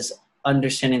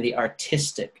understanding the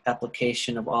artistic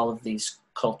application of all of these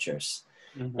cultures.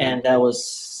 And that was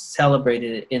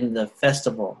celebrated in the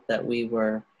festival that we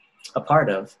were a part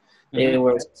of. They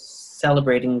were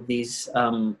celebrating these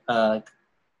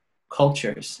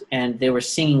cultures, and they were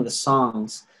singing the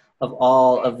songs of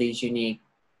all of these unique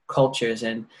cultures.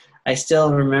 And I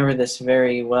still remember this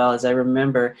very well, as I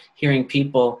remember hearing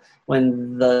people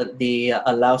when the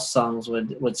Laos songs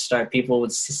would start, people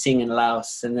would sing in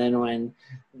Laos, and then when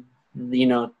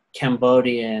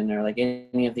Cambodian or like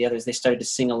any of the others, they started to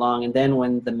sing along. And then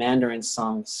when the Mandarin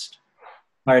songs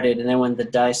started, and then when the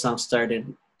Dai song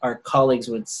started, our colleagues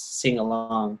would sing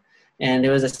along. And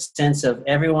there was a sense of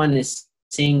everyone is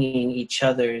singing each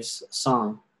other's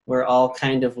song. We're all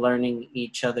kind of learning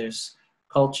each other's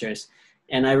cultures.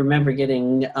 And I remember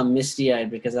getting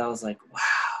misty-eyed, because I was like, wow,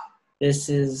 this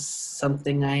is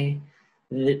something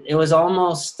it was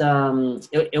almost,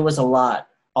 it was a lot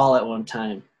all at one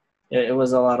time. It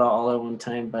was a lot all at one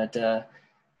time, but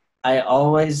I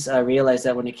always realized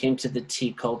that when it came to the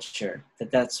tea culture,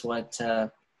 that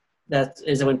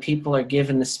is when people are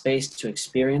given the space to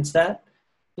experience that,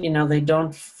 they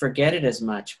don't forget it as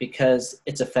much, because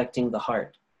it's affecting the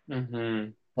heart.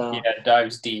 So, it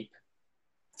dives deep.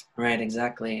 Right,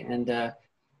 exactly. And on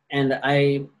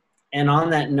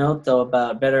that note, though,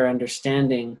 about better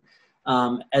understanding,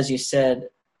 as you said,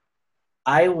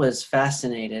 I was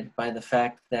fascinated by the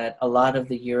fact that a lot of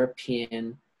the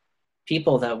European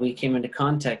people that we came into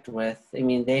contact with,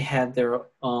 they had their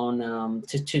own,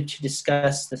 to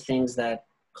discuss the things that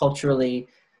culturally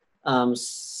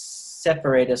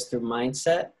separate us through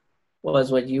mindset,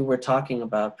 was what you were talking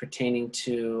about, pertaining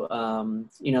to,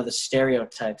 the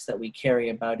stereotypes that we carry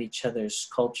about each other's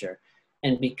culture.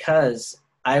 And because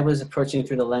I was approaching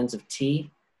through the lens of tea,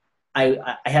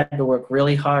 I had to work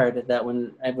really hard that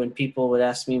when people would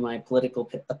ask me my political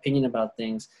opinion about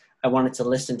things, I wanted to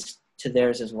listen to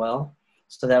theirs as well.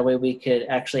 So that way we could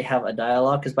actually have a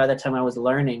dialogue. Because by that time I was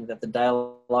learning that the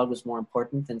dialogue was more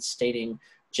important than stating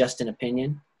just an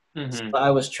opinion. So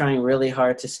I was trying really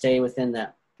hard to stay within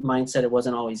that mindset. It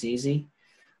wasn't always easy,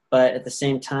 but at the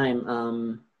same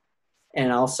time,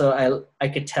 and also I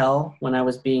could tell when I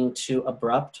was being too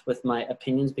abrupt with my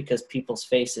opinions, because people's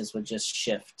faces would just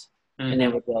shift. And they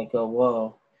would like go,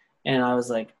 whoa. And I was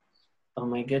like, oh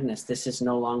my goodness, this is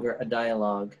no longer a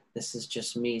dialogue. This is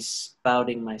just me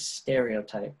spouting my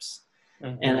stereotypes.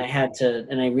 And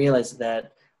Mm-hmm. I realized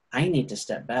that I need to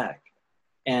step back.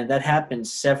 And that happened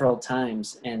several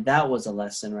times. And that was a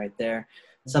lesson right there.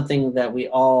 Something that we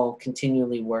all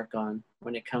continually work on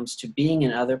when it comes to being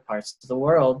in other parts of the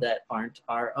world that aren't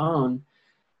our own.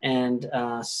 And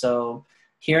so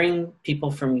hearing people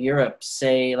from Europe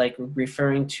say, like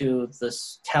referring to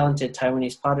this talented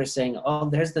Taiwanese potter saying, oh,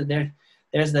 there's the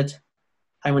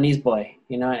Taiwanese boy,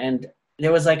 you know, and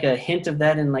there was like a hint of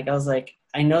that. And like, I was like,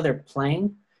 I know they're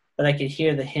playing, but I could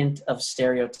hear the hint of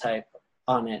stereotype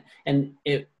on it. And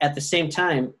at the same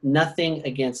time, nothing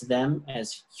against them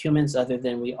as humans, other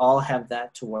than we all have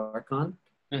that to work on,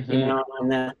 you Mm-hmm. know,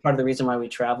 and that's part of the reason why we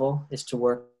travel is to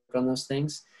work on those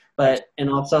things. But, and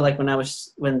also like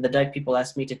when the Dike people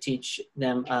asked me to teach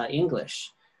them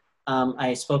English,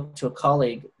 I spoke to a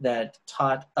colleague that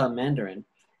taught Mandarin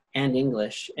and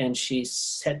English, and she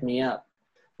set me up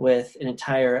with an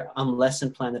entire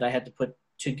lesson plan that I had to put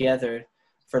together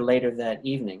for later that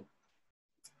evening.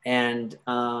 And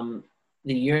one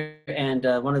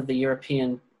of the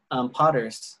European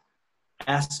potters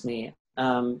asked me,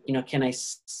 you know, can I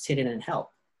sit in and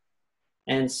help?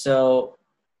 And so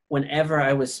whenever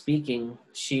I was speaking,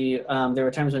 there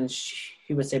were times when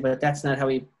she would say, but that's not how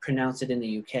we pronounce it in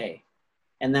the UK.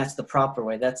 And that's the proper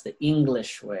way. That's the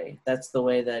English way. That's the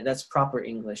way that's proper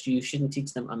English. You shouldn't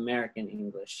teach them American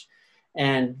English.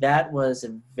 And that was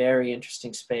a very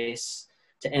interesting space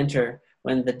to enter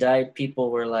when the Dai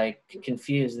people were like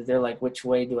confused. They're like, which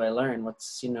way do I learn?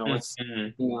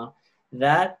 Mm-hmm.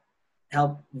 That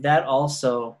helped. That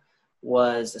also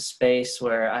was a space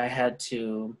where I had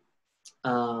to,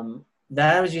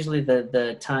 that was usually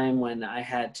the time when I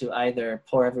had to either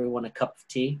pour everyone a cup of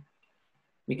tea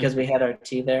because we had our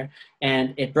tea there,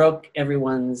 and it broke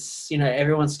everyone's, you know,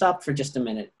 everyone stopped for just a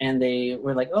minute and they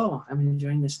were like, oh, I'm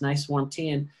enjoying this nice warm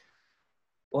tea. And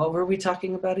what were we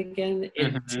talking about again?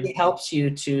 Mm-hmm. Tea helps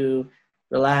you to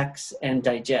relax and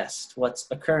digest what's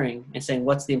occurring and saying,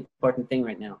 what's the important thing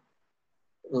right now?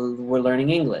 We're learning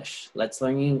English. Let's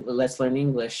learn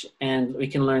English, and we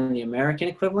can learn the American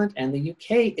equivalent and the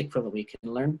UK equivalent. We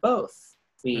can learn both.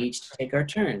 We each take our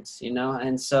turns, you know,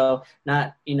 and so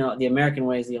not, you know, the American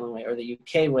way is the only way, or the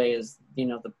UK way is, you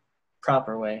know, the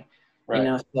proper way, you Right.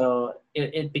 know. So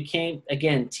it became,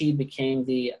 again, tea became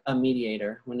a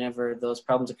mediator whenever those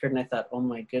problems occurred, and I thought, oh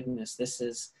my goodness, this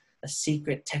is a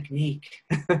secret technique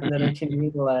that I can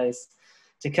utilize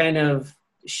to kind of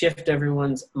shift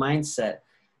everyone's mindset.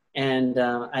 And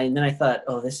then I thought,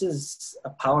 oh, this is a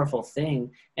powerful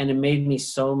thing. And it made me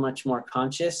so much more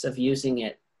conscious of using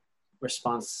it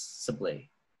responsibly,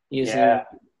 Yeah.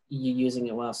 using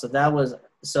it well. So that was,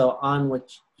 so on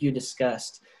what you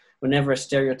discussed, whenever a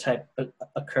stereotype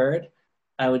occurred,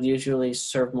 I would usually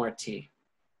serve more tea.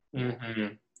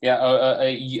 Mm-hmm. Yeah,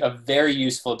 a very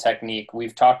useful technique.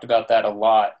 We've talked about that a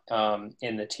lot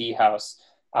in the tea house,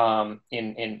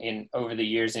 in over the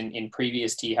years in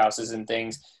previous tea houses and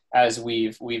things, as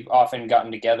we've often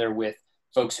gotten together with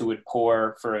folks who would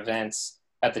pour for events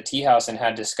at the tea house and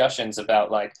had discussions about,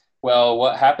 like, well,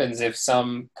 what happens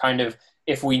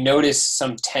if we notice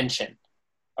some tension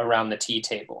around the tea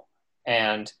table,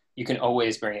 and you can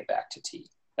always bring it back to tea.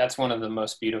 That's one of the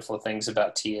most beautiful things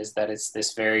about tea, is that it's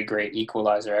this very great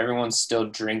equalizer. Everyone's still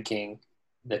drinking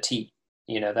the tea.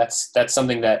 You know, that's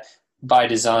something that by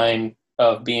design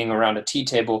of being around a tea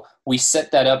table, we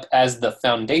set that up as the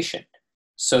foundation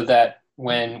so that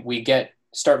when we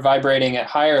start vibrating at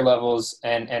higher levels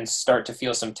and start to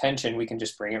feel some tension, we can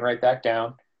just bring it right back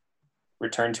down,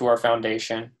 return to our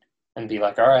foundation, and be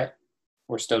like, all right,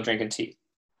 we're still drinking tea.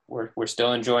 We're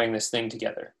still enjoying this thing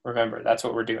together. Remember, that's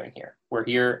what we're doing here. We're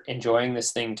here enjoying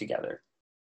this thing together,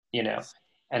 you know,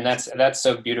 and that's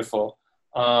so beautiful.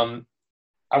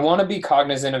 I want to be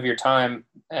cognizant of your time,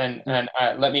 and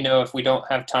let me know if we don't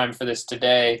have time for this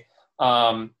today.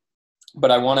 But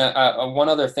I want to, one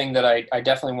other thing that I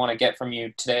definitely want to get from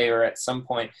you today or at some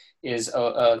point is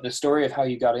the story of how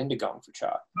you got into Gong Fu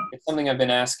Cha. It's something I've been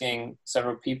asking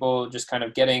several people, just kind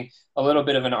of getting a little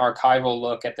bit of an archival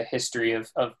look at the history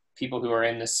of people who are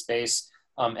in this space,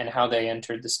 and how they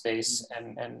entered the space,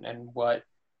 and what,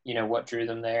 you know, what drew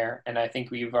them there. And I think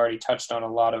we've already touched on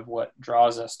a lot of what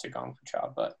draws us to Gong Fu Cha,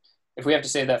 but if we have to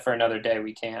save that for another day,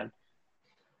 we can.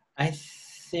 I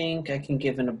think I can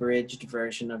give an abridged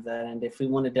version of that. And if we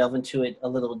want to delve into it a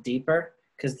little deeper,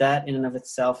 because that in and of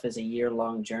itself is a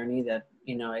year-long journey that,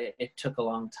 you know, it took a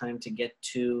long time to get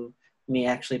to me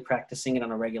actually practicing it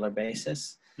on a regular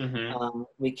basis. Mm-hmm.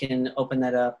 We can open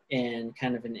that up in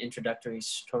kind of an introductory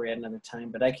story at another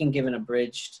time, but I can give an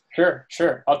abridged.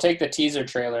 Sure. I'll take the teaser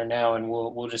trailer now, and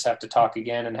we'll just have to talk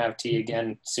again and have tea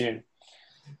again soon.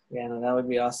 Yeah, no, that would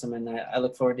be awesome, and I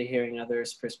look forward to hearing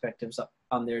others' perspectives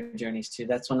on their journeys too.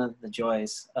 That's one of the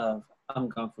joys of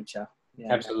Gongfu.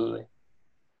 Yeah. Absolutely.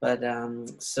 But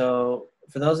so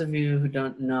for those of you who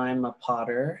don't know, I'm a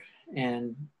potter,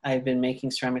 and I've been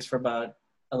making ceramics for about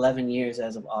 11 years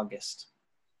as of August.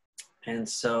 And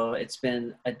so it's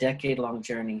been a decade-long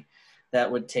journey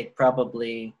that would take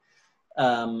probably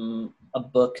a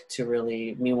book to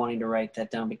really me wanting to write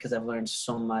that down, because I've learned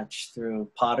so much through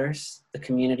potters. The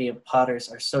community of potters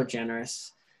are so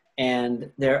generous,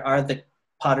 and there are the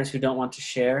potters who don't want to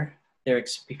share their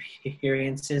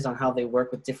experiences on how they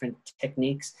work with different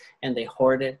techniques, and they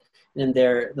hoard it. And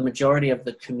the majority of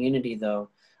the community, though,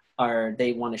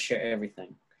 they want to share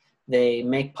everything. They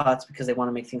make pots because they want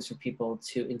to make things for people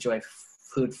to enjoy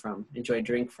food from, enjoy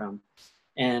drink from.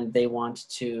 And they want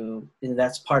to, and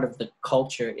that's part of the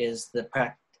culture, is the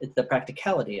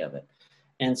practicality of it.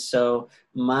 And so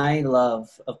my love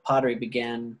of pottery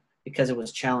began because it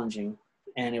was challenging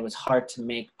and it was hard to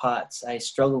make pots. I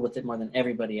struggled with it more than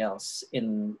everybody else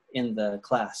in the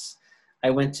class. I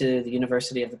went to the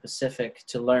University of the Pacific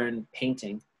to learn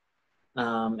painting,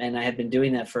 and I had been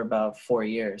doing that for about 4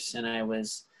 years. And I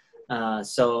was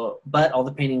but all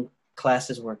the painting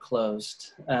classes were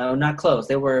closed. Not closed.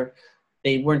 They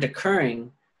weren't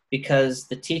occurring because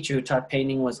the teacher who taught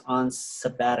painting was on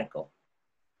sabbatical.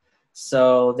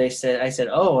 So I said,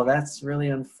 oh, well, that's really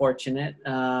unfortunate.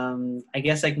 I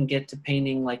guess I can get to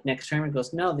painting like next term. He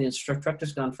goes, no, the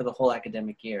instructor's gone for the whole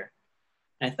academic year.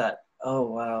 And I thought, oh,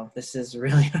 wow, this is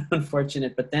really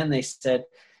unfortunate. But then they said,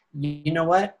 you know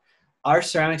what? Our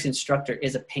ceramics instructor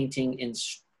is a painting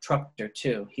instructor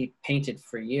too. He painted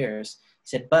for years. He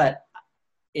said, but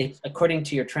according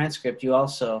to your transcript, you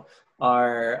also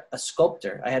are a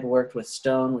sculptor. I had worked with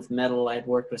stone, with metal. I had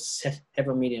worked with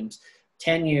several mediums.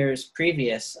 10 years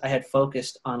previous, I had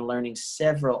focused on learning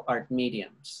several art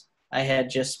mediums. I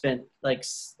had just spent like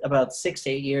about 6 to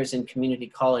 8 years in community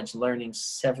college learning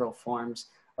several forms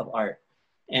of art.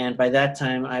 And by that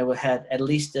time, I had at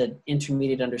least an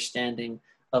intermediate understanding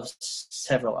of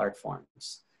several art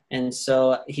forms. And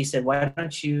so he said, why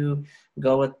don't you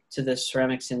go to the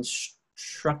ceramics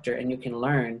instructor and you can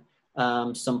learn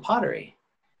some pottery.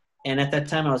 And at that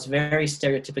time, I was very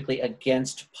stereotypically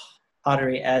against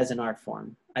pottery as an art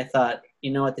form. I thought,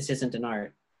 you know what, this isn't an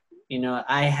art. You know,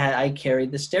 I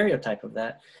carried the stereotype of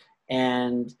that.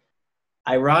 And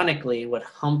ironically, what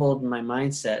humbled my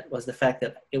mindset was the fact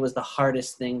that it was the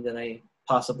hardest thing that I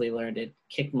possibly learned. It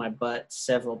kicked my butt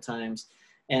several times,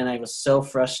 and I was so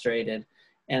frustrated.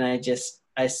 And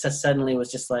I suddenly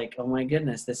was just like, oh my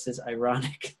goodness, this is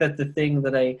ironic that the thing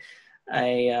that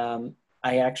I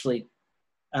actually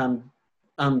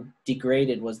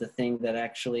degraded was the thing that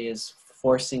actually is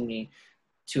forcing me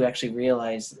to actually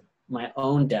realize my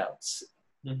own doubts.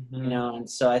 Mm-hmm. You know, and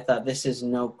so I thought, this is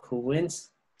no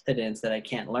coincidence that I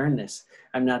can't learn this.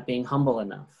 I'm not being humble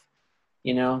enough.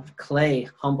 You know, clay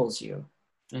humbles you.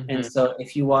 Mm-hmm. And so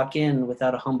if you walk in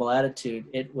without a humble attitude,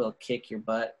 it will kick your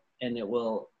butt and it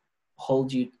will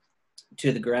hold you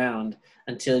to the ground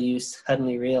until you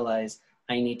suddenly realize,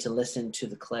 I need to listen to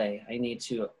the clay. I need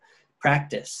to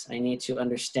practice. I need to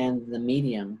understand the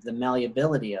medium, the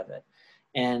malleability of it,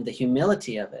 and the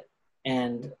humility of it.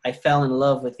 And I fell in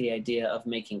love with the idea of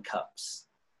making cups.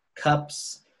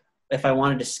 Cups, if I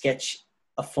wanted to sketch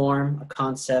a form, a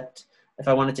concept, if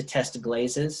I wanted to test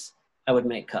glazes, I would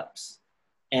make cups.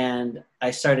 And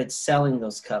I started selling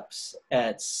those cups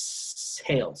at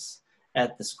sales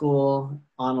at the school,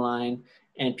 online,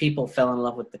 and people fell in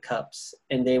love with the cups.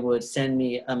 And they would send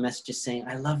me a message saying,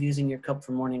 I love using your cup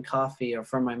for morning coffee or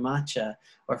for my matcha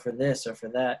or for this or for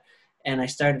that. And I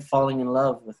started falling in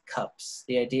love with cups.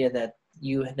 The idea that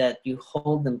you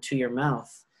hold them to your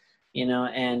mouth, you know,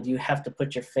 and you have to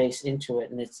put your face into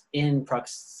it, and it's in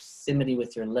proximity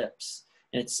with your lips.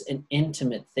 And it's an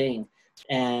intimate thing.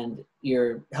 And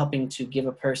you're helping to give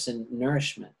a person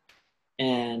nourishment.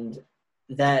 And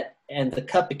the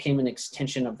cup became an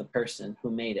extension of the person who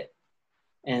made it.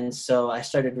 And so I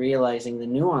started realizing the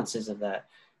nuances of that.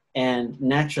 And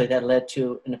naturally that led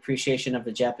to an appreciation of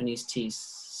the Japanese tea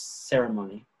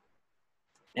ceremony.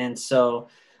 And so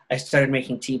I started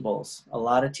making tea bowls, a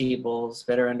lot of tea bowls,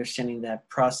 better understanding that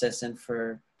process. And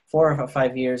for 4 or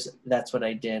 5 years, that's what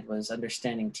I did, was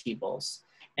understanding tea bowls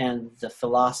and the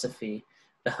philosophy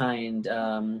behind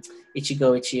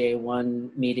Ichigo Ichie,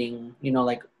 one meeting, you know,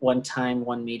 like one time,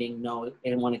 one meeting, no,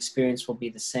 and one experience will be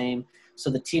the same. So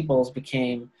the tea bowls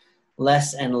became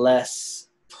less and less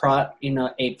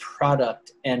a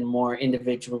product and more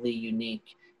individually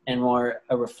unique and more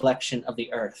a reflection of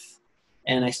the earth.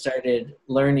 And I started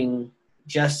learning,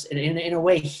 just in a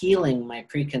way, healing my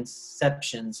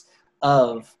preconceptions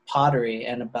of pottery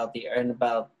and about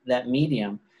that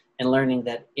medium, and learning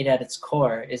that it at its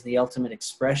core is the ultimate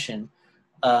expression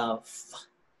of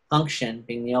function,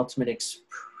 being the ultimate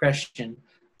expression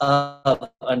of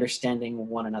understanding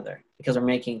one another, because we're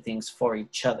making things for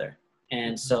each other.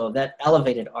 And so that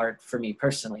elevated art for me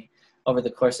personally over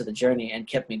the course of the journey and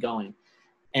kept me going.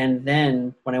 And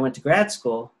then when I went to grad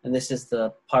school, and this is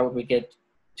the part where we get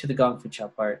to the Gong Fu Cha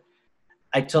part,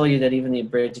 I told you that even the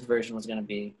abridged version was going to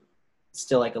be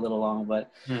still like a little long,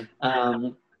 but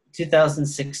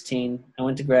 2016, I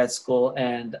went to grad school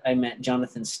and I met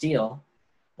Jonathan Steele,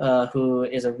 who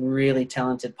is a really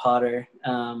talented potter.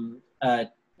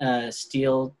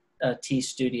 Steele Tea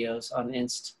Studios on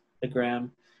Instagram.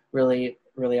 Really,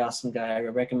 really awesome guy. I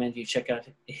recommend you check out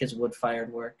his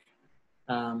wood-fired work.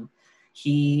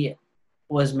 He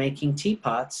was making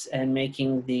teapots and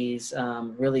making these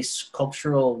really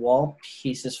sculptural wall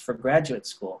pieces for graduate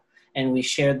school. And we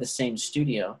shared the same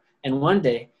studio. And one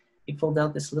day, he pulled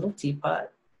out this little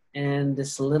teapot and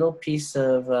this little piece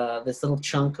of, this little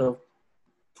chunk of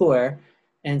pu'er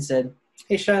and said,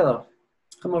 "Hey, Shiloh,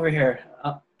 come over here.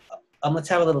 Let's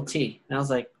have a little tea." And I was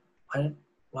like,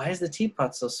 why is the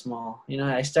teapot so small?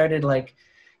 I started like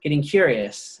getting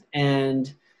curious.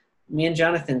 And me and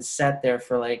Jonathan sat there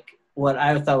for like what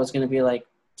I thought was going to be like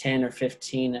 10 or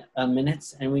 15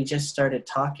 minutes. And we just started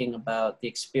talking about the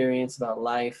experience, about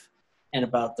life, and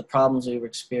about the problems we were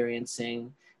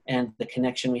experiencing and the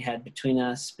connection we had between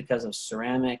us because of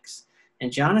ceramics.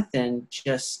 And Jonathan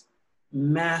just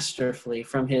masterfully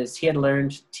he had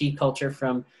learned tea culture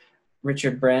from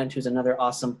Richard Brandt, who's another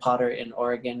awesome potter in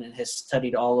Oregon and has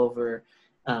studied all over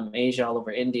Asia, all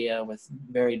over India with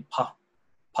varied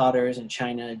potters in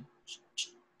China,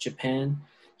 Japan.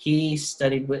 He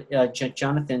studied with,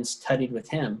 Jonathan studied with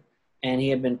him, and he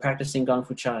had been practicing Gong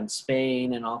Fu Cha in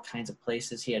Spain and all kinds of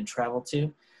places he had traveled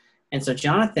to. And so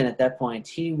Jonathan, at that point,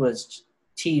 tea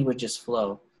would just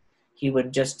flow. He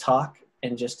would just talk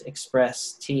and just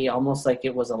express tea almost like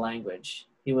it was a language.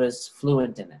 He was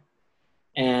fluent in it.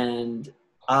 And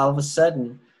all of a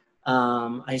sudden,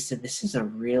 I said, "This is a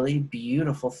really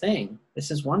beautiful thing.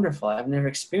 This is wonderful. I've never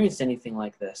experienced anything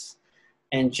like this."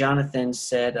 And Jonathan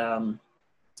said,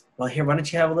 "Well, here, why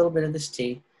don't you have a little bit of this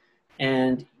tea?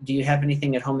 And do you have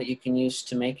anything at home that you can use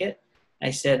to make it?"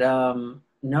 I said,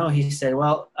 "No." He said,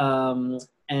 "Well,"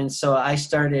 and so I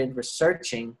started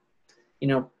researching,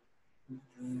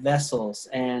 vessels,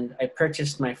 and I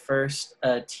purchased my first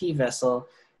tea vessel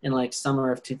in like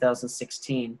summer of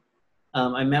 2016.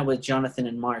 I met with Jonathan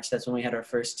in March. That's when we had our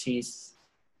first tea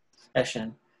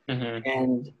session. Mm-hmm.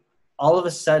 And all of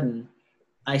a sudden,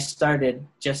 I started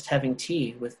just having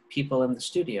tea with people in the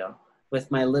studio with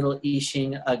my little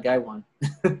Yixing Gaiwan.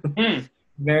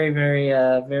 Very, very,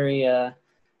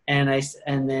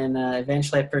 and then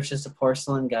eventually I purchased a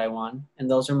porcelain Gaiwan,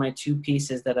 and those are my two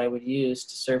pieces that I would use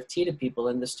to serve tea to people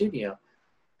in the studio.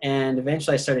 And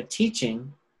eventually I started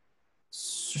teaching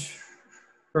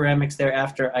ceramics there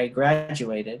after I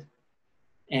graduated.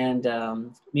 And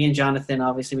me and Jonathan,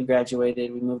 obviously we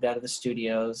graduated, we moved out of the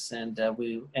studios, and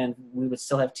we would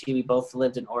still have tea. We both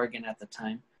lived in Oregon at the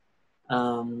time.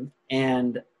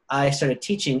 And I started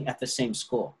teaching at the same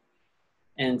school.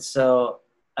 And so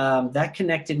that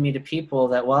connected me to people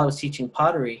that while I was teaching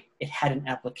pottery, it had an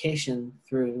application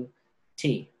through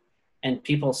tea. And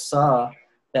people saw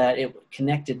that it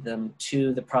connected them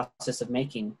to the process of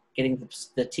getting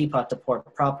the teapot to pour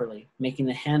properly, making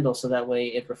the handle so that way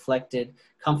it reflected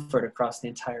comfort across the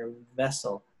entire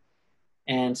vessel.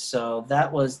 And so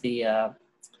that was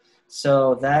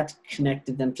so that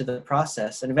connected them to the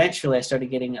process. And eventually I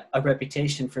started getting a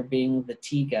reputation for being the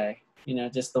tea guy,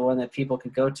 just the one that people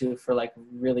could go to for like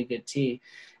really good tea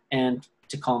and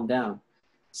to calm down.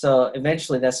 So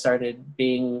eventually that started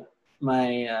being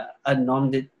my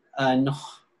nom de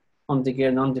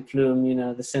guerre, nom de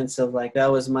plume, the sense of like,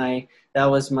 that was my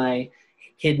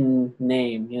hidden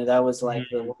name. That was like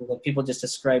the people just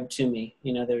ascribed to me.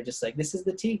 They were just like, "This is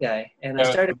the tea guy." And I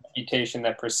started a reputation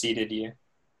that preceded you.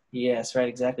 Yes, right,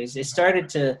 exactly.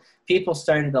 People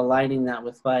started aligning that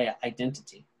with my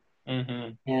identity.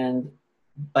 Mm-hmm. And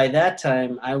by that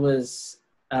time, I was,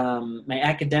 my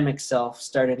academic self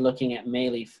started looking at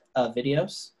Mayleaf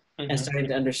videos and starting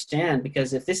to understand,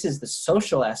 because if this is the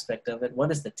social aspect of it,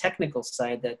 what is the technical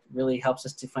side that really helps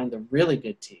us to find the really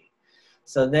good tea?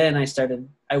 So then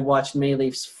I watched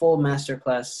Mayleaf's full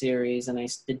masterclass series, and I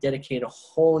dedicated a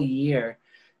whole year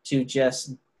to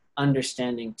just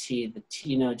understanding tea, the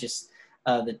tea, just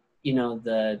the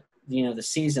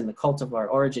season, the cultivar,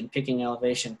 origin, picking,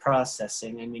 elevation,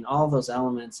 processing. I mean, all those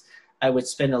elements, I would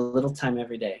spend a little time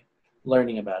every day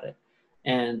learning about it.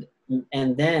 And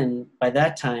then by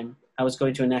that time, I was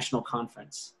going to a national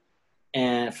conference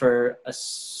and for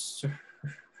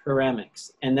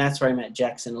ceramics. And that's where I met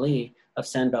Jackson Lee of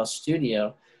Sanbao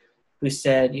Studio, who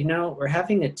said, we're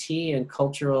having a tea and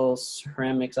cultural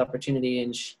ceramics opportunity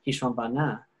in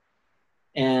Xishuangbanna.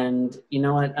 And you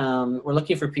know what? We're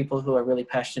looking for people who are really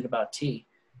passionate about tea.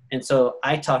 And so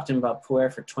I talked to him about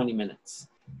pu'er for 20 minutes.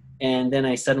 And then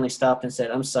I suddenly stopped and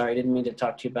said, I'm sorry, I didn't mean to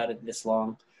talk to you about it this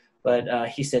long. But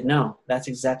he said, no, that's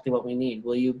exactly what we need.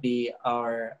 Will you be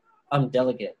our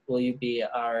delegate? Will you be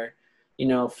our,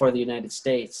 for the United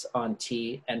States on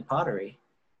tea and pottery?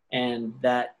 And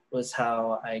that was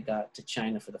how I got to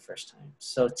China for the first time.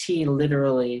 So tea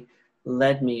literally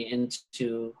led me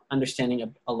into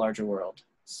understanding a larger world.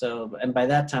 So, and by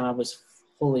that time I was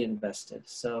fully invested.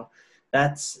 So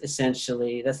that's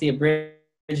the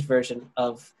abridged version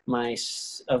of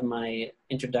my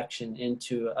introduction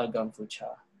into a Gong Fu Cha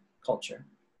culture.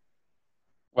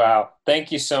 Wow.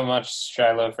 Thank you so much,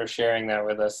 Shiloh, for sharing that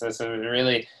with us. This is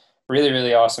really, really,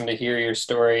 really awesome to hear your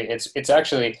story. It's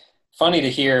actually funny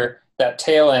to hear that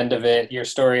tail end of it, your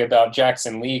story about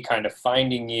Jackson Lee kind of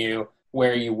finding you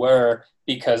where you were,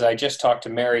 because I just talked to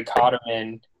Mary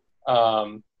Cotterman.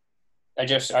 I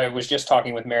was just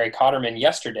talking with Mary Cotterman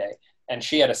yesterday, and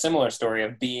she had a similar story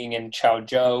of being in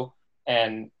Chaozhou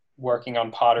and working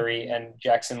on pottery, and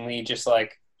Jackson Lee just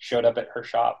like showed up at her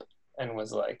shop and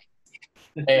was like,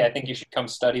 hey, I think you should come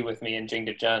study with me in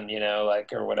Jingdezhen,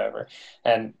 or whatever.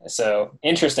 And so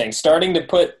interesting, starting to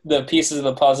put the pieces of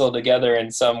the puzzle together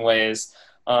in some ways.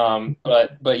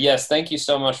 But yes, thank you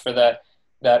so much for that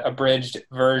abridged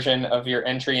version of your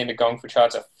entry into Gong Fu Cha.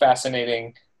 It's a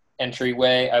fascinating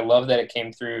entryway. I love that it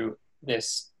came through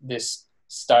this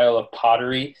style of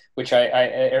pottery, which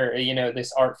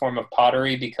this art form of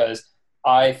pottery, because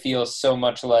I feel so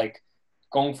much like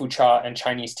Gong Fu Cha and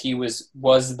Chinese tea was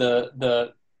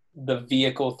the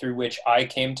vehicle through which I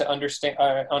came to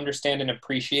understand and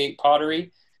appreciate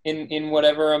pottery in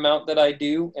whatever amount that I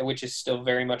do, which is still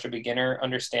very much a beginner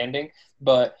understanding.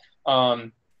 But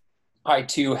I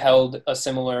too held a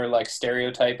similar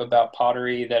stereotype about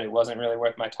pottery, that it wasn't really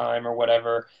worth my time or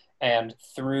whatever. And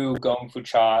through Gong Fu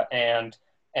Cha and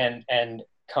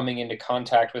coming into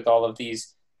contact with all of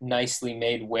these nicely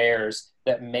made wares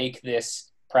that make this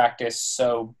practice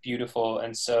so beautiful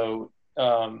and so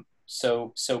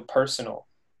personal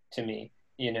to me,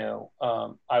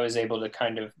 I was able to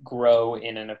kind of grow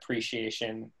in an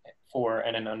appreciation for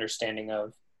and an understanding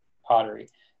of pottery.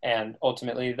 And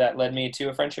ultimately that led me to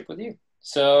a friendship with you.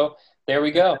 So there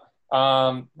we go.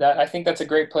 I think that's a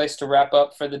great place to wrap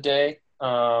up for the day.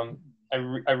 I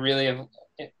really have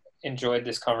enjoyed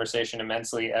this conversation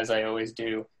immensely, as I always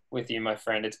do with you, my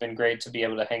friend. It's been great to be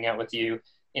able to hang out with you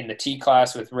in the tea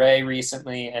class with Ray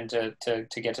recently, and to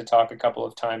get to talk a couple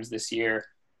of times this year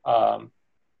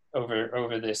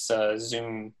over this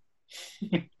Zoom.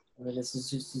 This is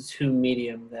just a Zoom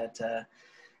medium that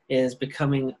is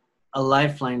becoming a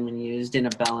lifeline when used in a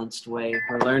balanced way.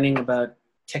 We're learning about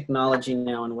technology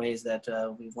now in ways that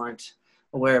we weren't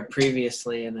aware of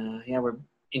previously, and we're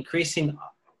increasing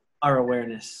our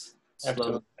awareness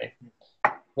slowly. Absolutely.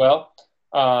 Well,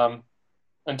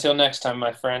 until next time,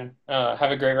 my friend,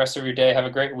 have a great rest of your day. Have a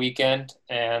great weekend,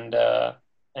 and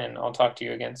I'll talk to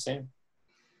you again soon.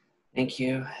 Thank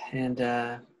you,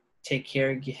 and take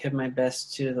care. Give my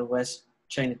best to the West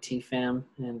China Tea fam,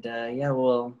 and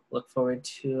we'll look forward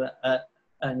to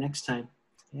next time.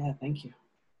 Yeah, thank you.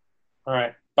 All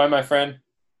right. Bye, my friend.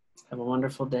 Have a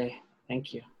wonderful day.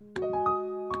 Thank you.